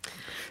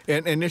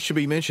 And it should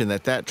be mentioned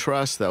that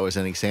trust, though, is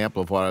an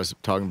example of what I was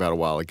talking about a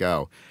while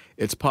ago.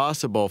 It's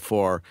possible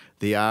for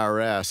the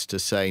IRS to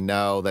say,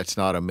 no, that's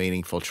not a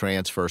meaningful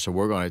transfer, so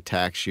we're going to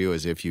tax you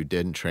as if you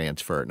didn't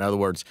transfer it. In other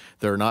words,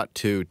 there are not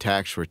two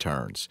tax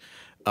returns,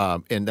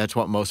 and that's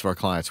what most of our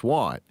clients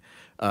want.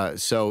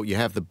 So you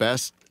have the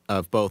best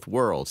of both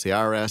worlds. The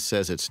IRS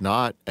says it's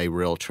not a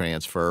real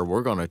transfer.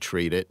 We're going to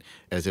treat it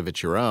as if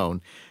it's your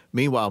own.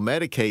 Meanwhile,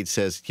 Medicaid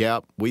says,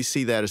 yep, we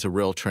see that as a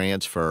real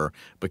transfer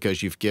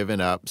because you've given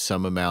up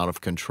some amount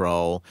of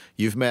control.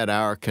 You've met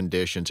our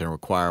conditions and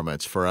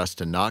requirements for us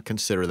to not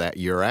consider that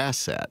your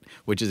asset,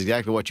 which is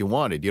exactly what you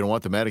wanted. You don't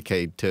want the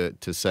Medicaid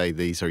to say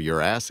these are your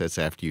assets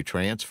after you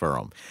transfer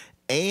them.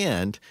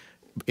 And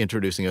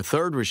introducing a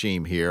third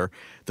regime here,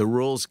 the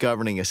rules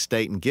governing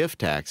estate and gift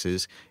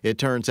taxes, it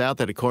turns out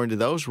that according to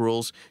those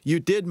rules, you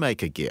did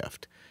make a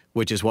gift,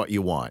 which is what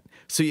you want.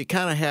 So you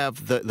kind of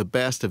have the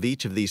best of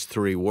each of these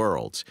three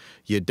worlds.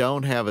 You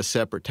don't have a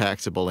separate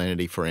taxable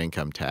entity for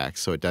income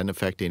tax, so it doesn't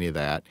affect any of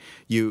that.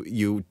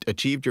 You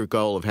achieved your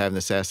goal of having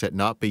this asset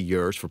not be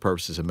yours for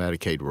purposes of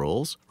Medicaid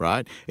rules,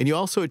 right? And you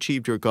also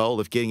achieved your goal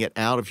of getting it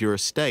out of your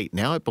estate.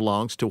 Now it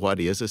belongs to what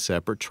is a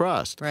separate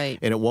trust. Right.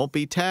 And it won't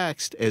be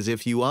taxed as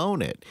if you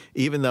own it,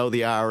 even though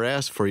the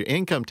IRS, for your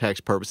income tax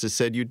purposes,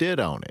 said you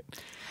did own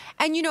it.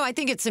 And, I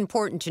think it's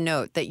important to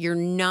note that you're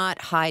not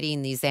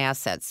hiding these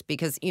assets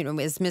because,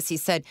 as Missy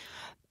said,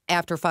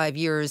 after 5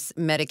 years,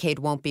 Medicaid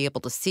won't be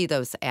able to see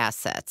those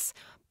assets.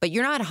 But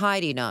you're not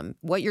hiding them.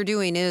 What you're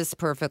doing is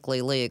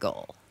perfectly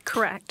legal.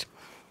 Correct.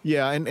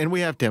 Yeah, and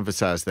we have to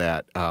emphasize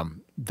that.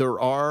 There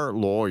are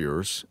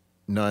lawyers,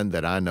 none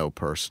that I know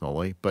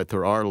personally, but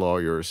there are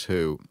lawyers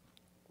who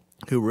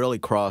really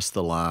cross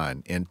the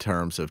line in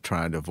terms of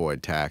trying to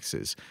avoid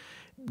taxes.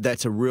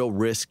 That's a real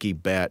risky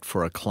bet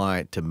for a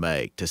client to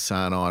make, to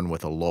sign on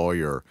with a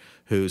lawyer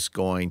who's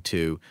going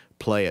to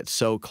play it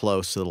so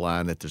close to the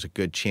line that there's a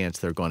good chance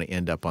they're going to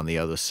end up on the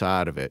other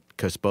side of it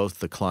because both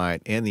the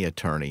client and the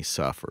attorney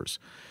suffers.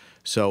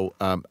 So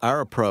our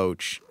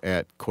approach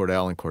at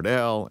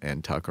Cordell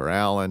and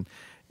TuckerAllen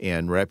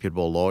and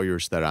reputable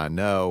lawyers that I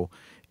know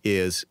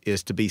is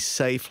to be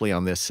safely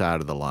on this side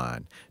of the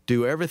line.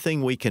 Do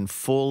everything we can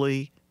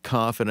fully,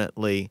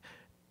 confidently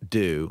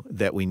do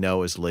that we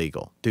know is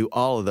legal. Do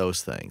all of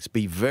those things.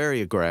 Be very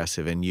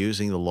aggressive in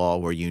using the law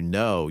where you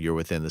know you're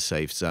within the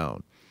safe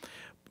zone.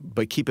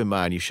 But keep in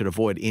mind, you should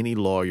avoid any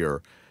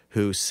lawyer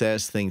who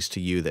says things to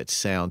you that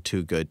sound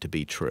too good to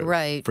be true.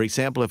 Right. For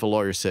example, if a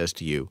lawyer says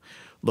to you,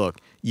 look,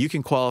 you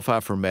can qualify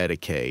for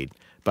Medicaid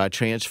by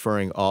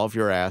transferring all of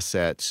your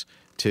assets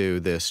to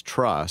this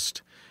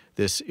trust,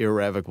 this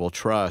irrevocable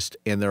trust,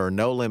 and there are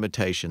no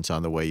limitations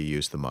on the way you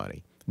use the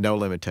money. No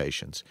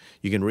limitations.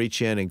 You can reach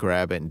in and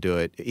grab it and do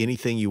it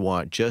anything you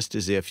want, just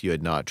as if you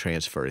had not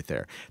transferred it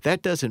there.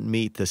 That doesn't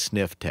meet the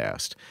sniff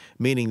test,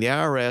 meaning the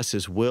IRS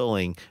is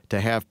willing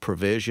to have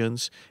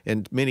provisions,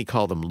 and many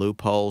call them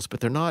loopholes, but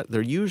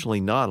they're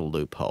usually not a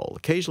loophole.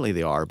 Occasionally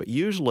they are, but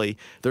usually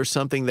there's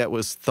something that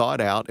was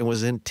thought out and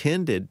was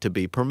intended to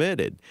be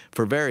permitted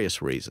for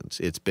various reasons.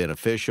 It's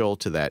beneficial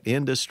to that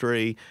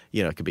industry.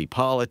 It could be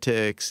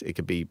politics. It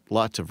could be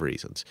lots of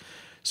reasons.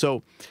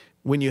 So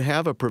when you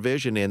have a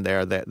provision in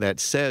there that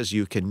says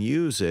you can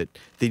use it,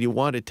 then you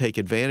want to take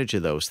advantage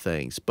of those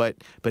things. But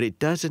it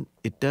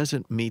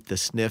doesn't meet the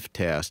sniff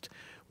test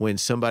when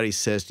somebody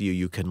says to you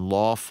you can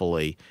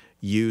lawfully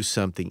use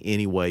something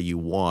any way you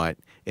want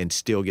and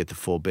still get the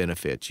full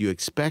benefits. You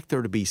expect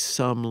there to be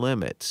some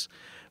limits,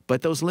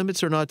 but those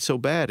limits are not so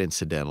bad,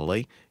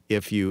 incidentally.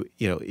 If you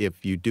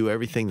do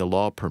everything the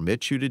law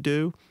permits you to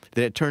do,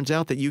 then it turns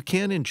out that you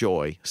can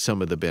enjoy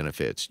some of the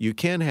benefits. You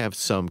can have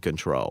some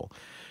control.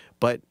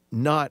 But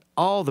not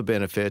all the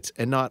benefits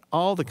and not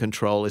all the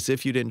control as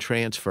if you didn't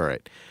transfer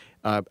it.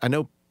 I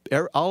know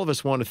all of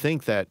us want to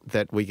think that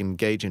we can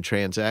engage in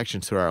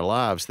transactions through our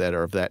lives that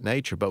are of that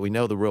nature, but we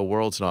know the real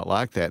world's not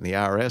like that, and the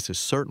IRS is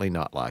certainly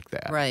not like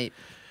that. Right.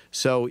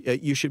 So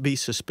you should be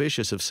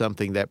suspicious of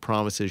something that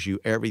promises you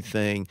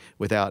everything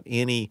without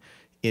any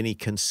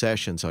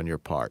concessions on your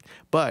part.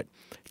 But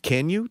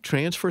can you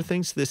transfer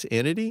things to this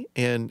entity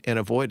and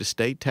avoid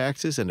estate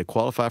taxes and to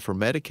qualify for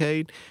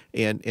Medicaid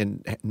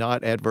and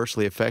not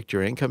adversely affect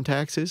your income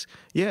taxes?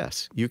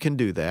 Yes, you can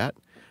do that,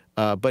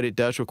 but it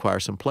does require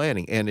some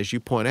planning. And as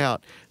you point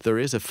out, there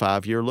is a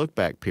 5-year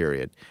look-back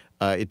period.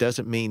 It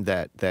doesn't mean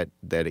that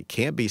it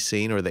can't be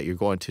seen or that you're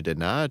going to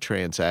deny a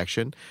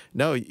transaction.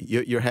 No,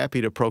 you're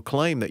happy to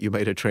proclaim that you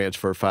made a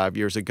transfer 5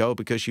 years ago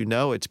because you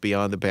know it's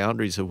beyond the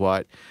boundaries of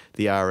what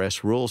the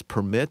IRS rules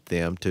permit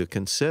them to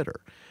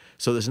consider.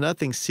 So there's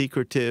nothing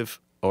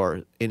secretive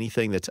or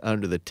anything that's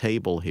under the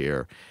table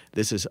here.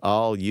 This is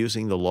all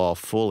using the law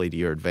fully to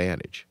your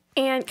advantage.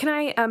 And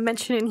can I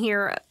mention in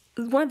here,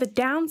 one of the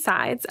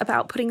downsides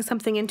about putting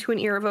something into an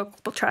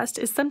irrevocable trust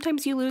is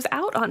sometimes you lose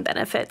out on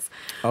benefits.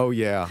 Oh,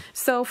 yeah.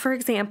 So, for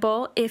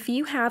example, if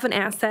you have an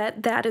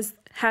asset that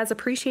has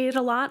appreciated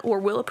a lot or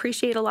will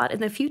appreciate a lot in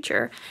the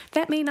future,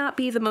 that may not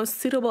be the most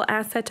suitable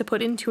asset to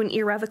put into an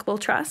irrevocable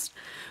trust,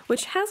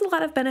 which has a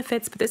lot of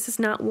benefits, but this is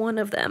not one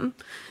of them.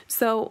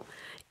 So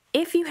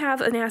if you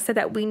have an asset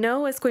that we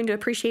know is going to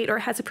appreciate or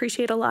has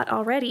appreciated a lot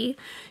already,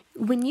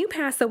 when you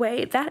pass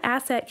away, that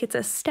asset gets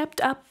a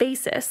stepped-up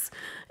basis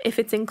if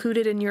it's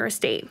included in your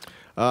estate.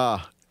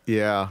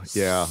 Yeah.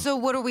 So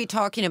what are we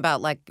talking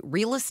about, like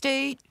real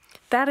estate?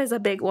 That is a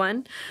big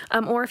one.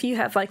 Or if you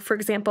have, like, for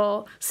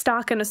example,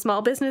 stock in a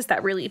small business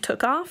that really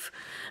took off,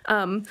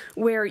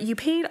 where you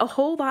paid a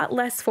whole lot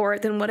less for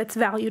it than what it's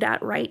valued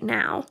at right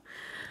now.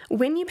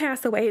 When you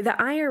pass away, the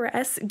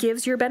IRS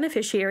gives your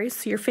beneficiaries,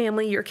 so your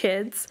family, your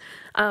kids,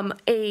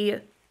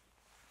 a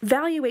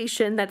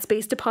valuation that's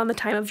based upon the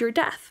time of your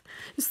death.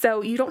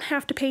 So you don't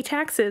have to pay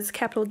taxes,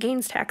 capital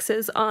gains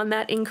taxes, on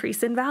that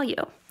increase in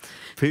value.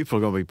 People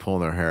are going to be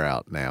pulling their hair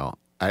out now.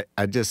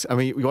 I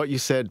mean, what you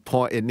said,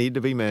 it need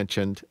to be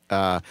mentioned,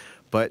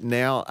 but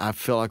now I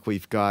feel like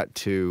we've got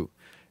to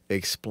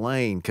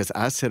explain, because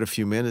I said a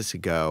few minutes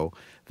ago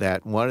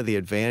that one of the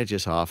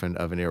advantages often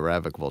of an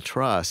irrevocable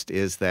trust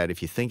is that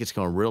if you think it's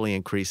going to really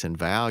increase in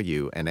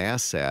value an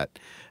asset,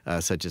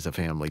 such as a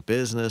family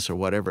business or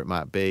whatever it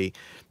might be,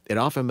 it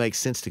often makes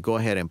sense to go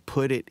ahead and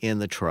put it in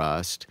the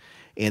trust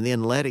and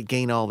then let it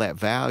gain all that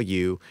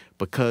value,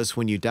 because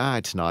when you die,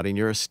 it's not in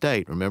your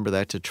estate. Remember,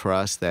 that's a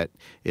trust that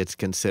it's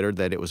considered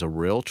that it was a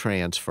real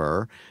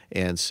transfer,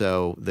 and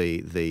so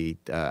the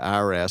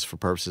IRS, for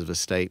purposes of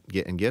estate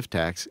and gift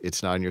tax,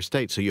 it's not in your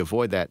estate. So you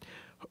avoid that,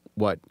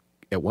 what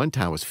at one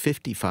time was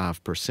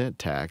 55%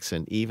 tax,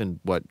 and even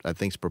what I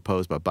think is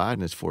proposed by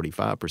Biden is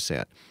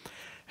 45%.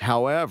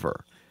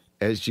 However,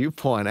 as you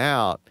point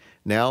out,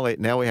 now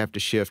we have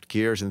to shift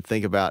gears and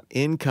think about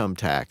income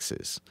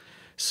taxes.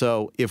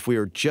 So if we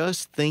are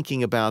just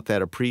thinking about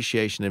that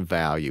appreciation in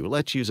value,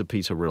 let's use a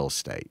piece of real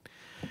estate.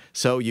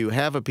 So you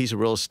have a piece of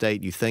real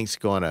estate you think is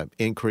going to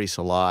increase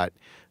a lot.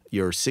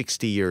 You're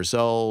 60 years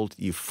old.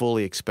 You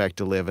fully expect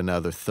to live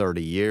another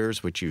 30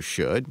 years, which you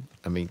should.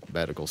 I mean,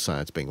 medical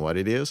science being what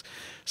it is.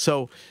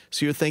 So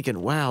you're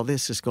thinking, wow,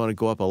 this is going to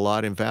go up a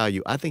lot in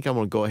value. I think I'm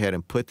going to go ahead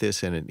and put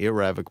this in an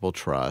irrevocable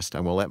trust.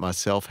 I'm going to let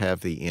myself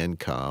have the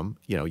income.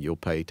 You know, you'll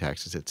pay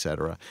taxes, et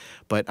cetera.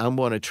 But I'm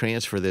going to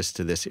transfer this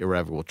to this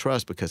irrevocable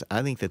trust because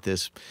I think that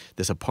this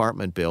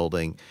apartment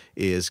building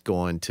is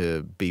going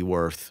to be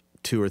worth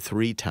 2 or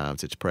 3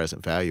 times its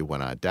present value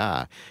when I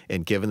die.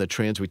 And given the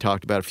trends we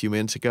talked about a few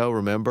minutes ago,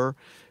 remember,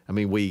 I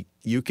mean,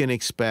 you can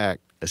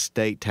expect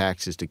estate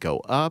taxes to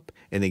go up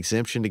and the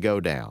exemption to go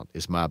down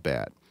is my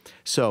bet.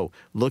 So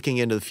looking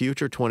into the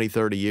future, 20,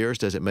 30 years,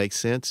 does it make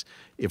sense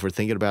if we're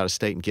thinking about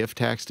estate and gift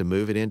tax to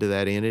move it into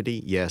that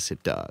entity? Yes,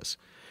 it does.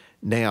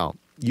 Now,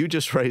 you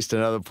just raised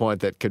another point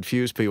that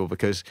confused people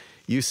because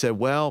you said,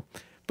 well,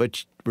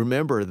 but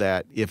remember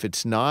that if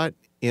it's not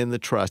in the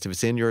trust, if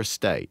it's in your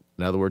estate,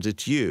 in other words,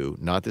 it's you,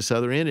 not this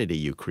other entity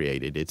you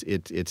created,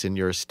 it's in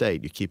your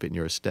estate, you keep it in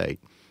your estate,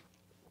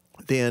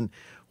 then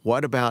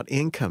what about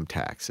income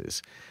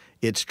taxes?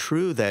 It's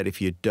true that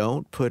if you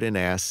don't put an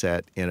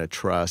asset in a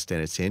trust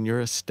and it's in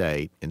your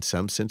estate, in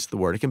some sense of the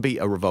word, it can be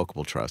a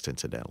revocable trust,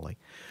 incidentally,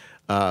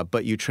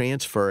 but you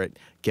transfer it,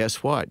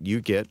 guess what? You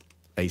get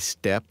a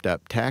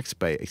stepped-up tax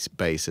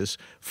basis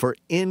for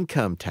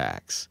income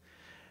tax.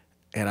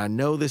 And I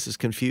know this is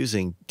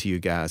confusing to you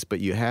guys, but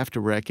you have to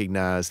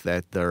recognize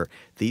that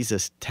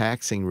these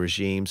taxing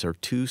regimes are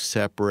 2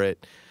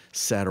 separate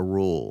set of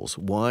rules.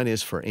 One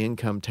is for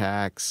income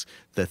tax,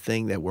 the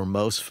thing that we're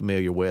most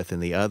familiar with,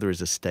 and the other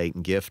is estate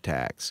and gift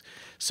tax.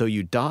 So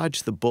you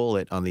dodge the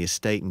bullet on the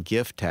estate and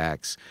gift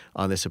tax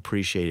on this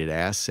appreciated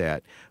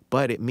asset,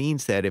 but it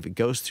means that if it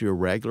goes through a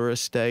regular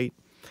estate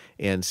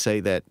and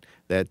say that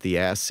the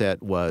asset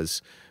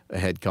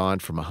had gone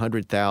from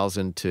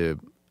 $100,000 to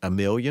 $1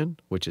 million,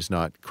 which is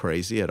not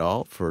crazy at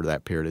all for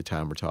that period of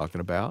time we're talking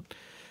about.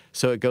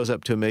 So it goes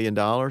up to $1 million.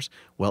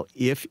 Well,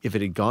 if it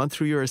had gone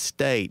through your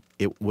estate,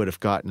 it would have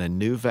gotten a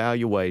new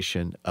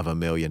valuation of $1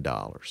 million.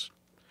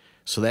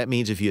 So that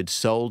means if you had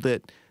sold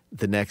it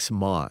the next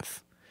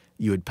month,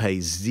 you would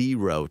pay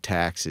 0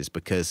 taxes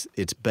because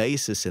its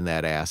basis in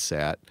that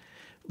asset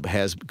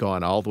has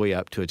gone all the way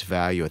up to its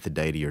value at the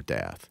date of your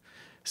death.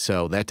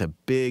 So that's a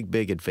big,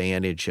 big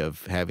advantage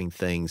of having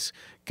things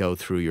go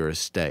through your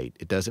estate.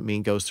 It doesn't mean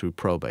it goes through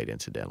probate,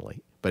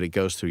 incidentally, but it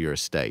goes through your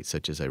estate,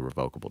 such as a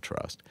revocable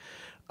trust.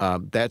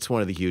 That's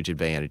one of the huge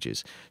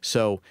advantages.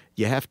 So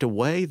you have to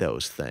weigh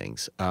those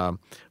things. On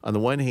the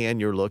one hand,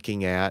 you're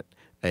looking at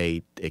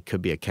it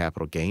could be a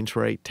capital gains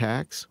rate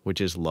tax,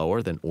 which is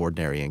lower than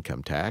ordinary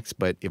income tax.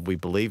 But if we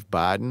believe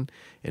Biden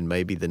and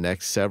maybe the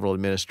next several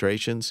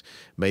administrations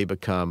may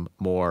become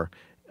more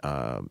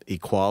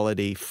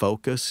equality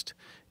focused,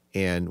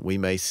 and we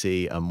may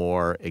see a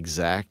more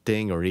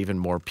exacting or even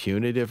more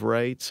punitive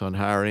rates on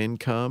higher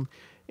income,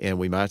 and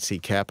we might see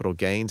capital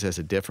gains as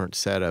a different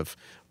set of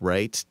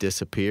rates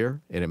disappear,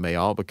 and it may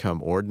all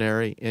become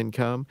ordinary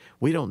income.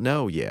 We don't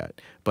know yet,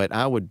 but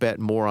I would bet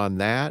more on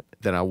that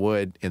than I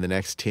would in the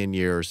next 10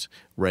 years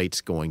rates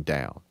going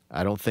down.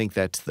 I don't think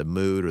that's the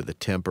mood or the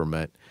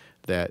temperament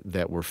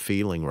that we're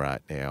feeling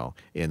right now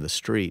in the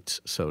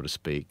streets, so to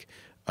speak,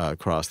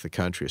 across the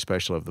country,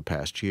 especially over the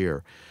past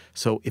year.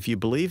 So if you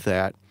believe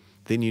that,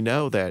 then you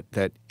know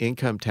that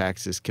income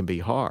taxes can be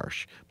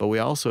harsh. But we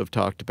also have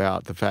talked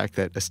about the fact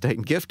that estate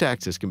and gift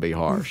taxes can be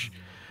harsh.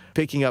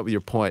 Picking up with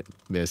your point,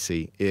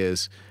 Missy,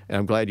 is, and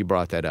I'm glad you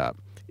brought that up,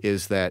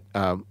 is that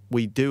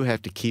we do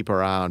have to keep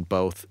our eye on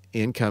both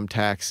income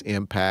tax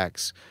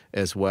impacts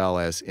as well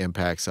as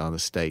impacts on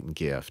estate and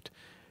gift.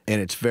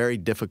 And it's very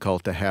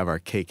difficult to have our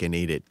cake and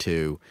eat it,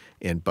 too,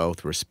 in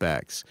both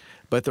respects.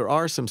 But there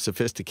are some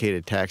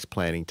sophisticated tax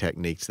planning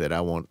techniques that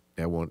I won't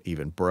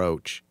even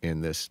broach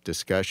in this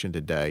discussion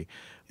today.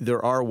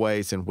 There are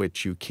ways in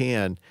which you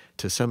can,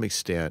 to some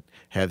extent,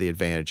 have the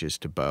advantages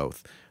to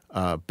both.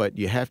 But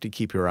you have to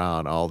keep your eye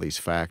on all these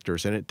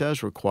factors, and it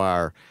does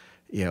require,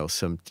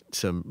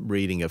 some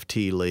reading of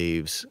tea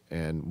leaves,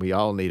 and we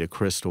all need a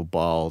crystal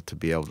ball to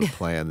be able to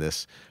plan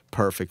this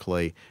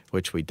perfectly,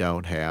 which we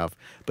don't have.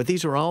 But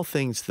these are all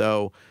things,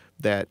 though,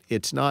 that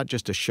it's not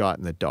just a shot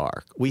in the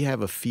dark. We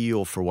have a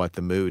feel for what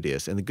the mood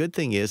is. And the good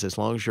thing is, as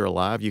long as you're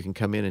alive, you can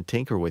come in and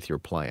tinker with your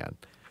plan.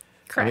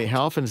 Correct. I mean,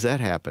 how often does that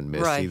happen,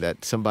 Missy, Right.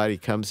 that somebody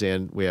comes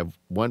in, we have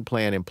one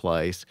plan in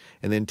place,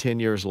 and then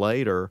 10 years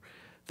later,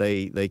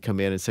 they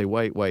come in and say,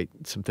 wait,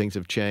 some things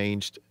have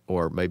changed,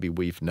 or maybe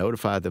we've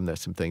notified them that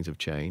some things have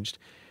changed.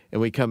 And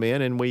we come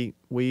in and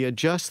we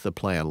adjust the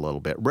plan a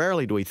little bit.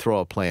 Rarely do we throw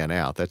a plan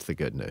out. That's the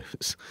good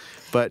news.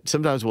 But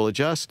sometimes we'll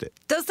adjust it.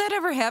 Does that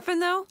ever happen,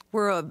 though,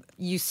 where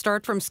you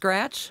start from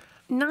scratch?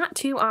 Not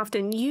too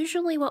often.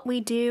 Usually what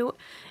we do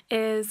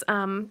is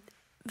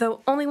the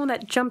only one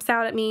that jumps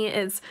out at me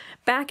is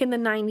back in the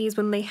 90s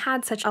when they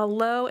had such a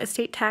low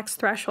estate tax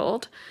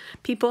threshold.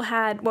 People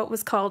had what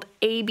was called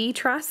AB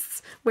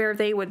trusts, where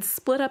they would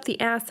split up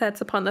the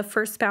assets upon the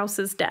first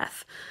spouse's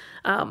death.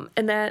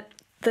 And that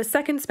the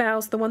second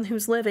spouse, the one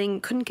who's living,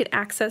 couldn't get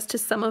access to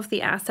some of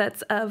the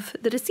assets of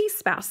the deceased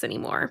spouse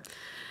anymore.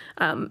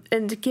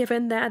 And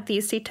given that the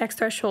estate tax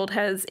threshold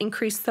has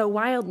increased so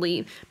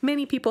wildly,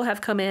 many people have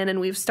come in and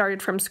we've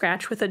started from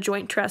scratch with a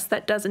joint trust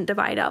that doesn't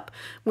divide up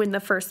when the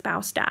first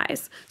spouse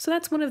dies. So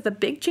that's one of the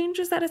big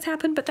changes that has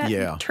happened, but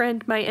that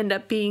trend might end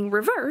up being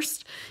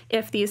reversed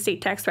if the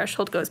estate tax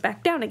threshold goes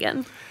back down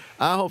again.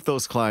 I hope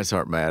those clients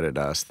aren't mad at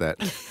us that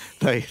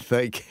they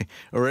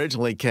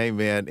originally came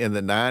in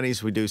the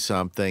 90s, we do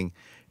something,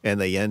 and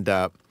they end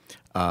up,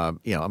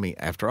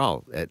 after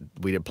all,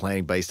 we did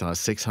planning based on a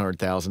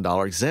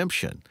 $600,000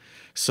 exemption.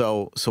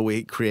 So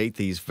we create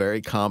these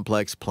very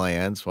complex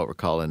plans, what we're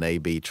calling an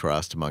AB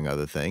trust, among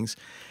other things.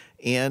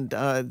 And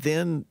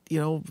then,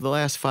 the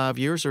last 5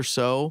 years or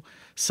so,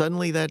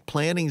 suddenly that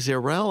planning's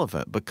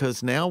irrelevant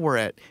because now we're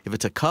at, if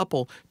it's a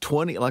couple,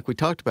 20, like we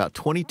talked about,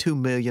 $22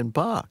 million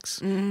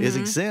is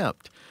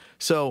exempt.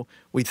 So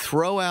we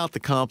throw out the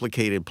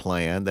complicated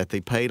plan that they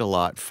paid a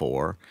lot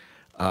for,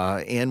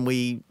 and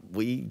we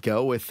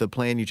go with the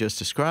plan you just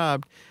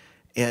described,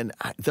 and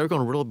they're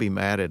going to really be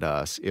mad at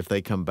us if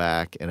they come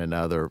back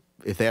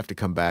if they have to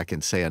come back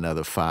and say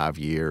another 5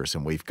 years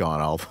and we've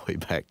gone all the way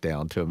back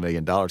down to $1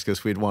 million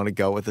because we'd want to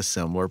go with a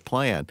similar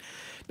plan.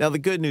 Now, the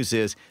good news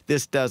is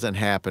this doesn't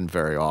happen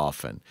very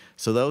often.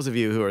 So those of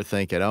you who are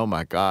thinking, oh,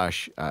 my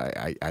gosh,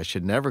 I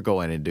should never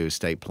go in and do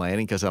estate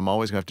planning because I'm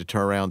always going to have to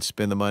turn around and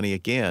spend the money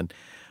again,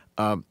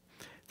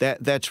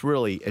 that's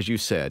really, as you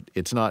said,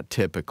 it's not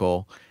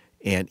typical.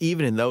 And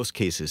even in those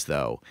cases,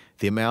 though,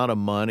 the amount of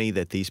money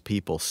that these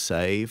people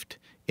saved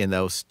in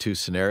those two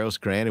scenarios,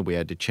 granted, we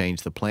had to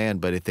change the plan,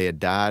 but if they had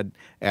died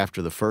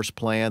after the first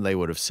plan, they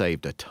would have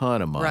saved a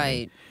ton of money.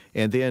 Right.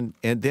 And then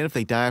if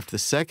they die after the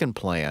second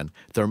plan,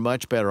 they're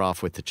much better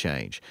off with the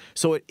change.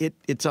 So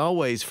it's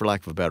always, for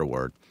lack of a better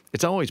word,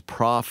 it's always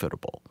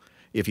profitable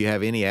if you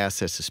have any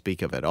assets to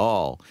speak of at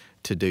all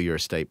to do your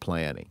estate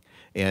planning.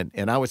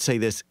 And I would say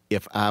this,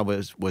 if I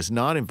was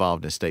not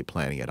involved in estate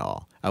planning at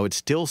all, I would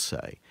still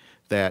say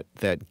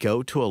that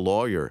go to a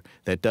lawyer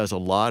that does a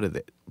lot of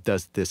it,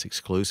 does this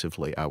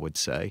exclusively, I would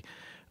say.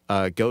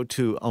 Go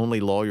to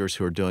only lawyers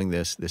who are doing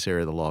this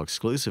area of the law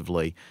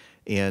exclusively,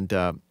 and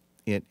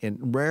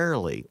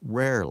rarely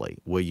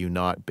will you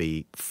not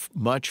be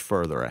much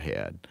further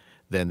ahead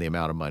than the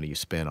amount of money you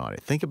spend on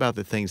it. Think about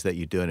the things that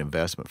you do in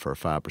investment for a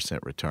 5%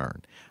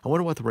 return. I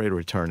wonder what the rate of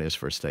return is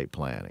for estate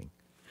planning.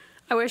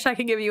 I wish I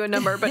could give you a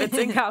number, but it's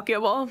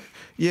incalculable.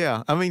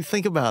 Yeah, I mean,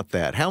 think about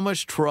that. How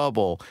much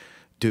trouble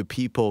do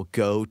people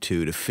go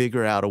to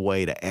figure out a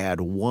way to add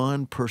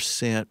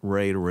 1%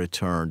 rate of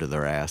return to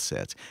their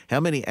assets?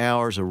 How many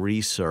hours of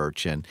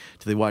research, and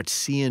do they watch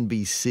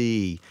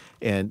CNBC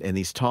and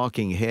these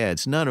talking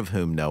heads, none of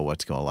whom know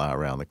what's going to lie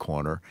around the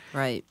corner?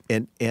 Right.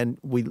 And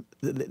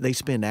they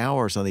spend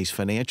hours on these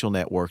financial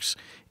networks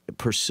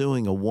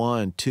pursuing a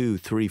 1, 2,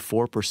 3,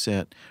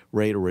 4%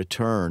 rate of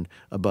return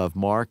above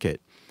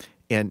market.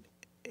 And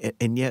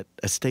yet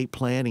estate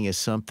planning is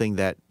something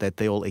that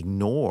they'll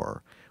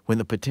ignore when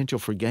the potential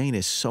for gain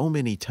is so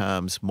many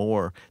times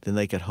more than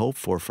they could hope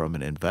for from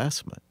an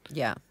investment.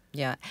 Yeah,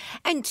 yeah.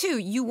 And two,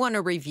 you want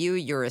to review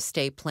your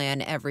estate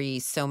plan every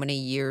so many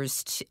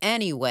years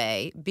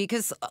anyway,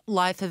 because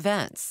life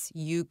events.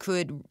 You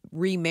could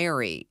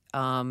remarry.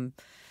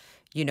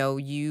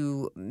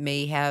 You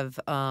may have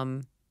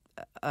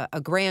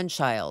a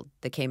grandchild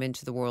that came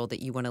into the world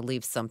that you want to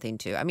leave something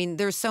to. I mean,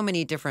 there's so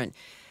many different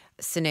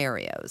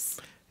scenarios.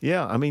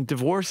 Yeah, I mean,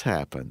 divorce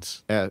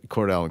happens.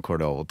 Cordell and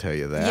Cordell will tell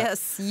you that.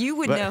 Yes, you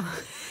would know.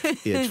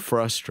 It's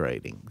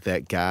frustrating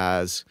that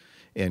guys,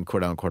 and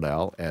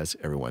Cordell, as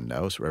everyone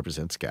knows,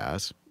 represents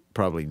guys,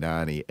 probably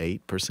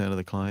 98% of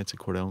the clients at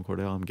Cordell and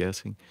Cordell, I'm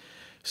guessing.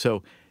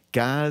 So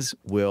guys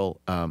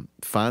will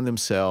find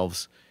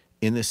themselves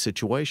in this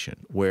situation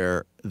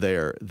where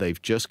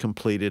they've just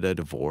completed a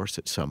divorce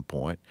at some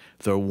point.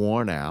 They're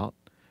worn out.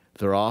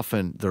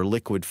 Their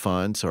liquid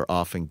funds are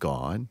often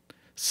gone.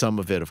 Some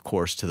of it, of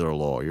course, to their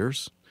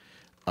lawyers.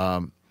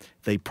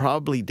 They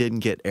probably didn't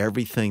get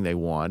everything they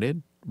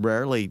wanted.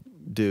 Rarely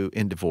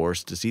in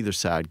divorce does either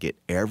side get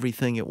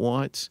everything it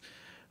wants.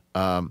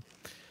 But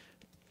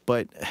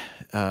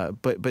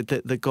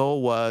the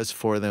goal was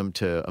for them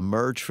to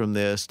emerge from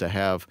this, to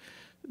have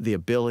the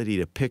ability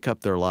to pick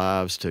up their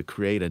lives, to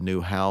create a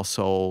new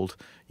household.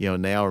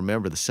 Now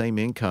remember, the same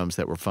incomes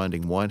that were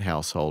funding one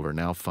household are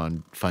now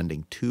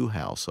funding two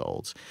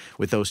households,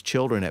 with those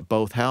children at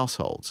both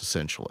households,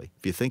 essentially,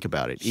 if you think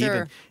about it.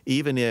 Sure.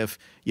 Even if,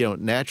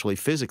 naturally,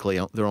 physically,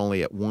 they're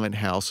only at one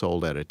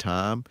household at a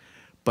time.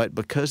 But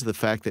because of the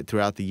fact that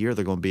throughout the year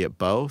they're going to be at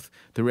both,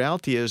 the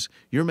reality is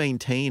you're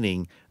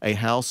maintaining a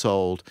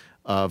household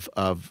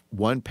of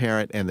one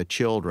parent and the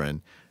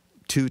children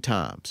 2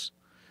 times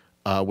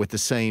with the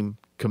same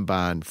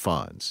combined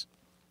funds.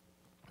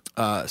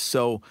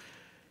 So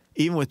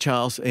even with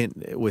child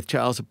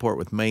support,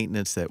 with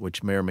maintenance,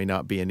 which may or may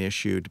not be an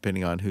issue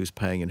depending on who's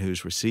paying and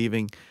who's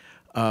receiving,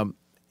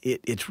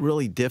 it's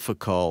really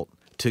difficult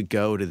to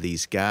go to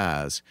these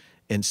guys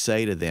and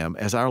say to them,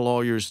 as our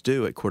lawyers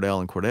do at Cordell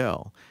and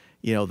Cordell,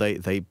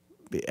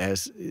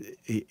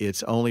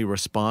 it's only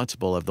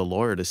responsible of the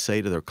lawyer to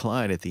say to their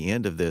client at the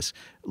end of this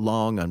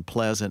long,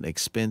 unpleasant,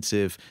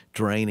 expensive,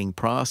 draining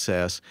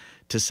process,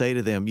 to say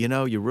to them,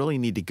 you really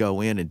need to go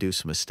in and do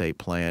some estate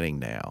planning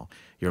now.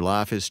 Your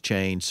life has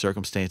changed,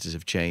 circumstances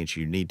have changed,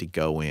 you need to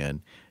go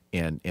in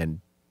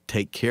and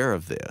take care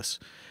of this.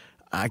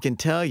 I can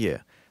tell you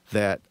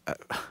that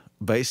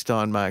based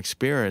on my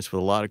experience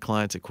with a lot of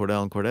clients at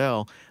Cordell and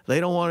Cordell,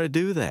 they don't want to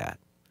do that.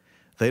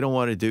 They don't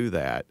want to do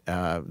that.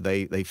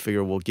 They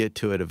figure we'll get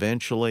to it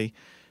eventually.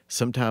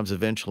 Sometimes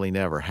eventually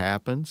never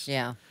happens.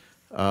 Yeah.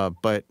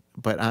 But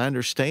I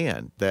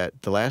understand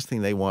that the last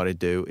thing they want to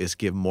do is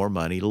give more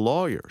money to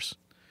lawyers.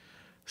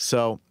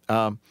 So,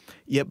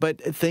 but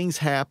things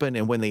happen,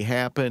 and when they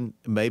happen,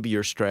 maybe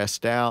you're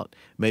stressed out,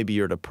 maybe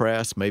you're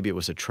depressed, maybe it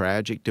was a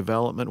tragic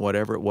development,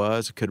 whatever it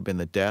was. It could have been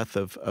the death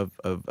of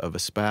a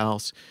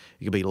spouse.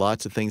 It could be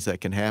lots of things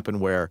that can happen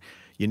where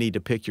you need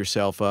to pick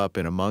yourself up,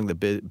 and among the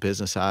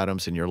business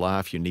items in your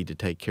life you need to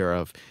take care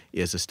of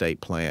is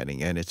estate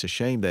planning. And it's a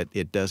shame that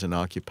it doesn't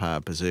occupy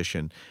a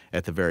position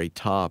at the very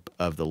top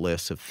of the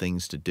list of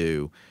things to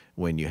do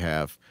when you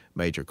have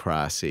major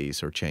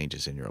crises or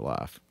changes in your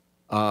life.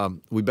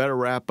 We better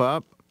wrap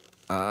up.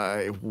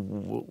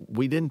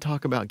 We didn't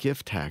talk about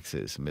gift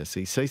taxes,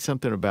 Missy. Say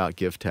something about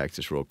gift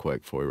taxes real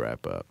quick before we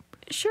wrap up.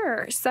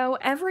 Sure. So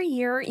every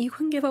year you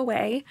can give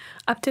away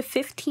up to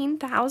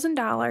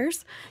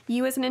 $15,000,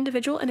 you as an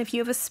individual, and if you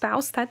have a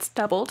spouse, that's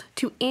doubled,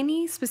 to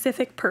any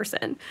specific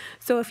person.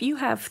 So if you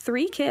have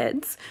 3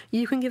 kids,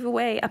 you can give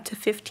away up to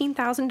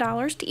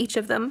 $15,000 to each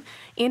of them.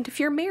 And if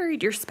you're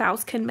married, your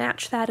spouse can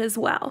match that as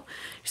well.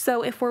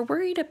 So if we're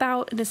worried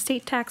about an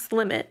estate tax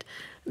limit,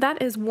 that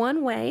is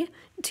one way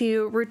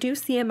to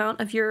reduce the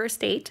amount of your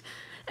estate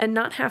and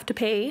not have to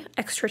pay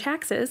extra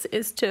taxes,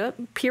 is to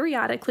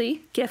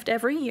periodically gift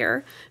every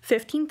year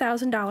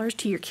 $15,000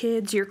 to your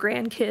kids, your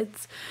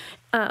grandkids,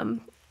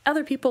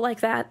 other people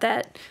like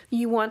that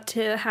you want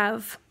to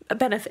have a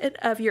benefit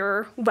of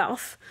your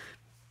wealth,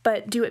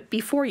 but do it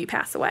before you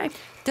pass away.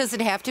 Does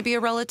it have to be a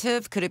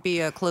relative? Could it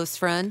be a close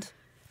friend?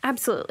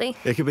 Absolutely.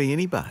 It could be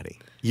anybody.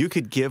 You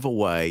could give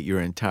away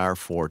your entire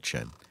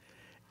fortune,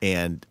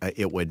 and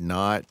it would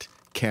not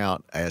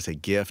count as a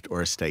gift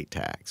or estate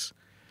tax.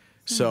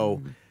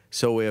 So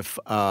if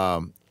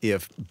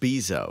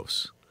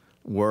Bezos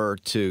were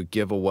to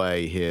give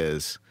away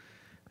his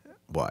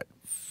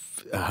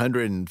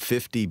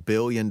 $150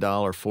 billion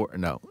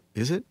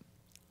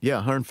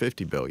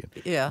 $150 billion.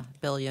 Yeah,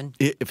 billion.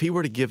 If he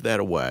were to give that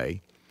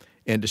away,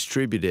 and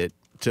distribute it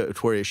to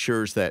where it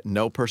assures that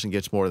no person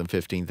gets more than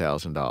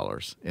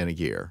 $15,000 in a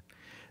year,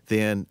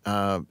 then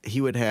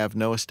he would have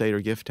no estate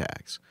or gift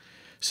tax.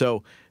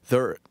 So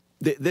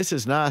this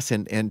is nice,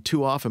 and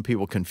too often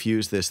people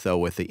confuse this, though,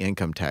 with the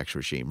income tax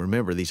regime.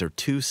 Remember, these are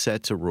two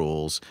sets of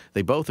rules.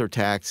 They both are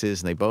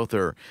taxes, and they both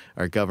are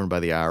governed by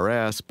the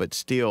IRS, but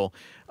still,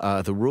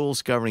 the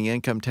rules governing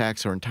income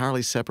tax are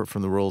entirely separate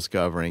from the rules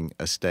governing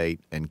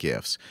estate and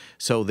gifts.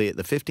 So the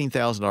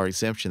 $15,000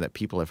 exemption that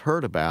people have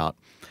heard about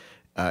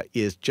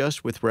is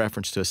just with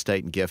reference to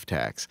estate and gift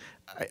tax.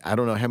 I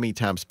don't know how many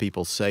times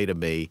people say to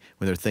me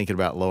when they're thinking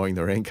about lowering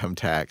their income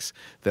tax,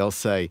 they'll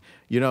say,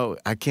 you know,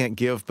 I can't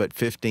give but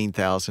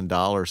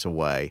 $15,000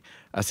 away.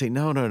 I say,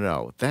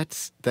 no.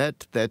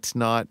 That's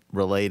not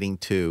relating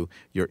to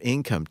your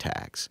income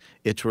tax.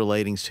 It's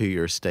relating to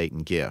your estate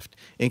and gift.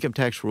 Income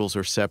tax rules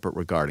are separate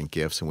regarding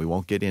gifts, and we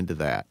won't get into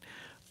that.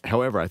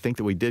 However, I think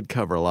that we did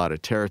cover a lot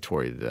of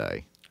territory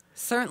today.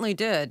 Certainly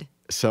did.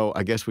 So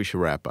I guess we should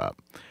wrap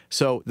up.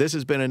 So this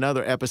has been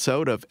another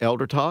episode of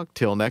Elder Talk.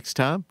 Till next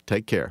time,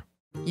 take care.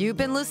 You've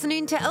been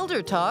listening to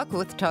Elder Talk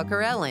with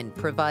TuckerAllen,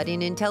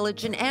 providing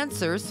intelligent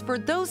answers for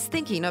those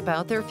thinking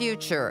about their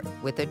future,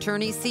 with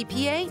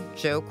Attorney-CPA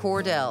Joe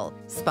Cordell.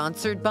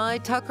 Sponsored by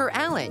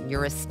TuckerAllen,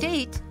 your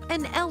estate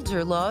and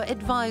elder law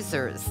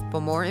advisors.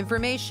 For more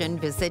information,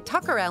 visit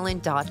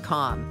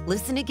TuckerAllen.com.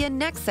 Listen again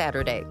next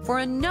Saturday for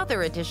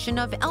another edition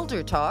of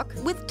Elder Talk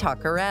with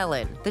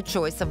TuckerAllen. The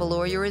choice of a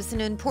lawyer is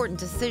an important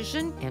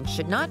decision and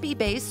should not be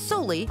based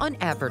solely on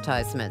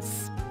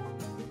advertisements.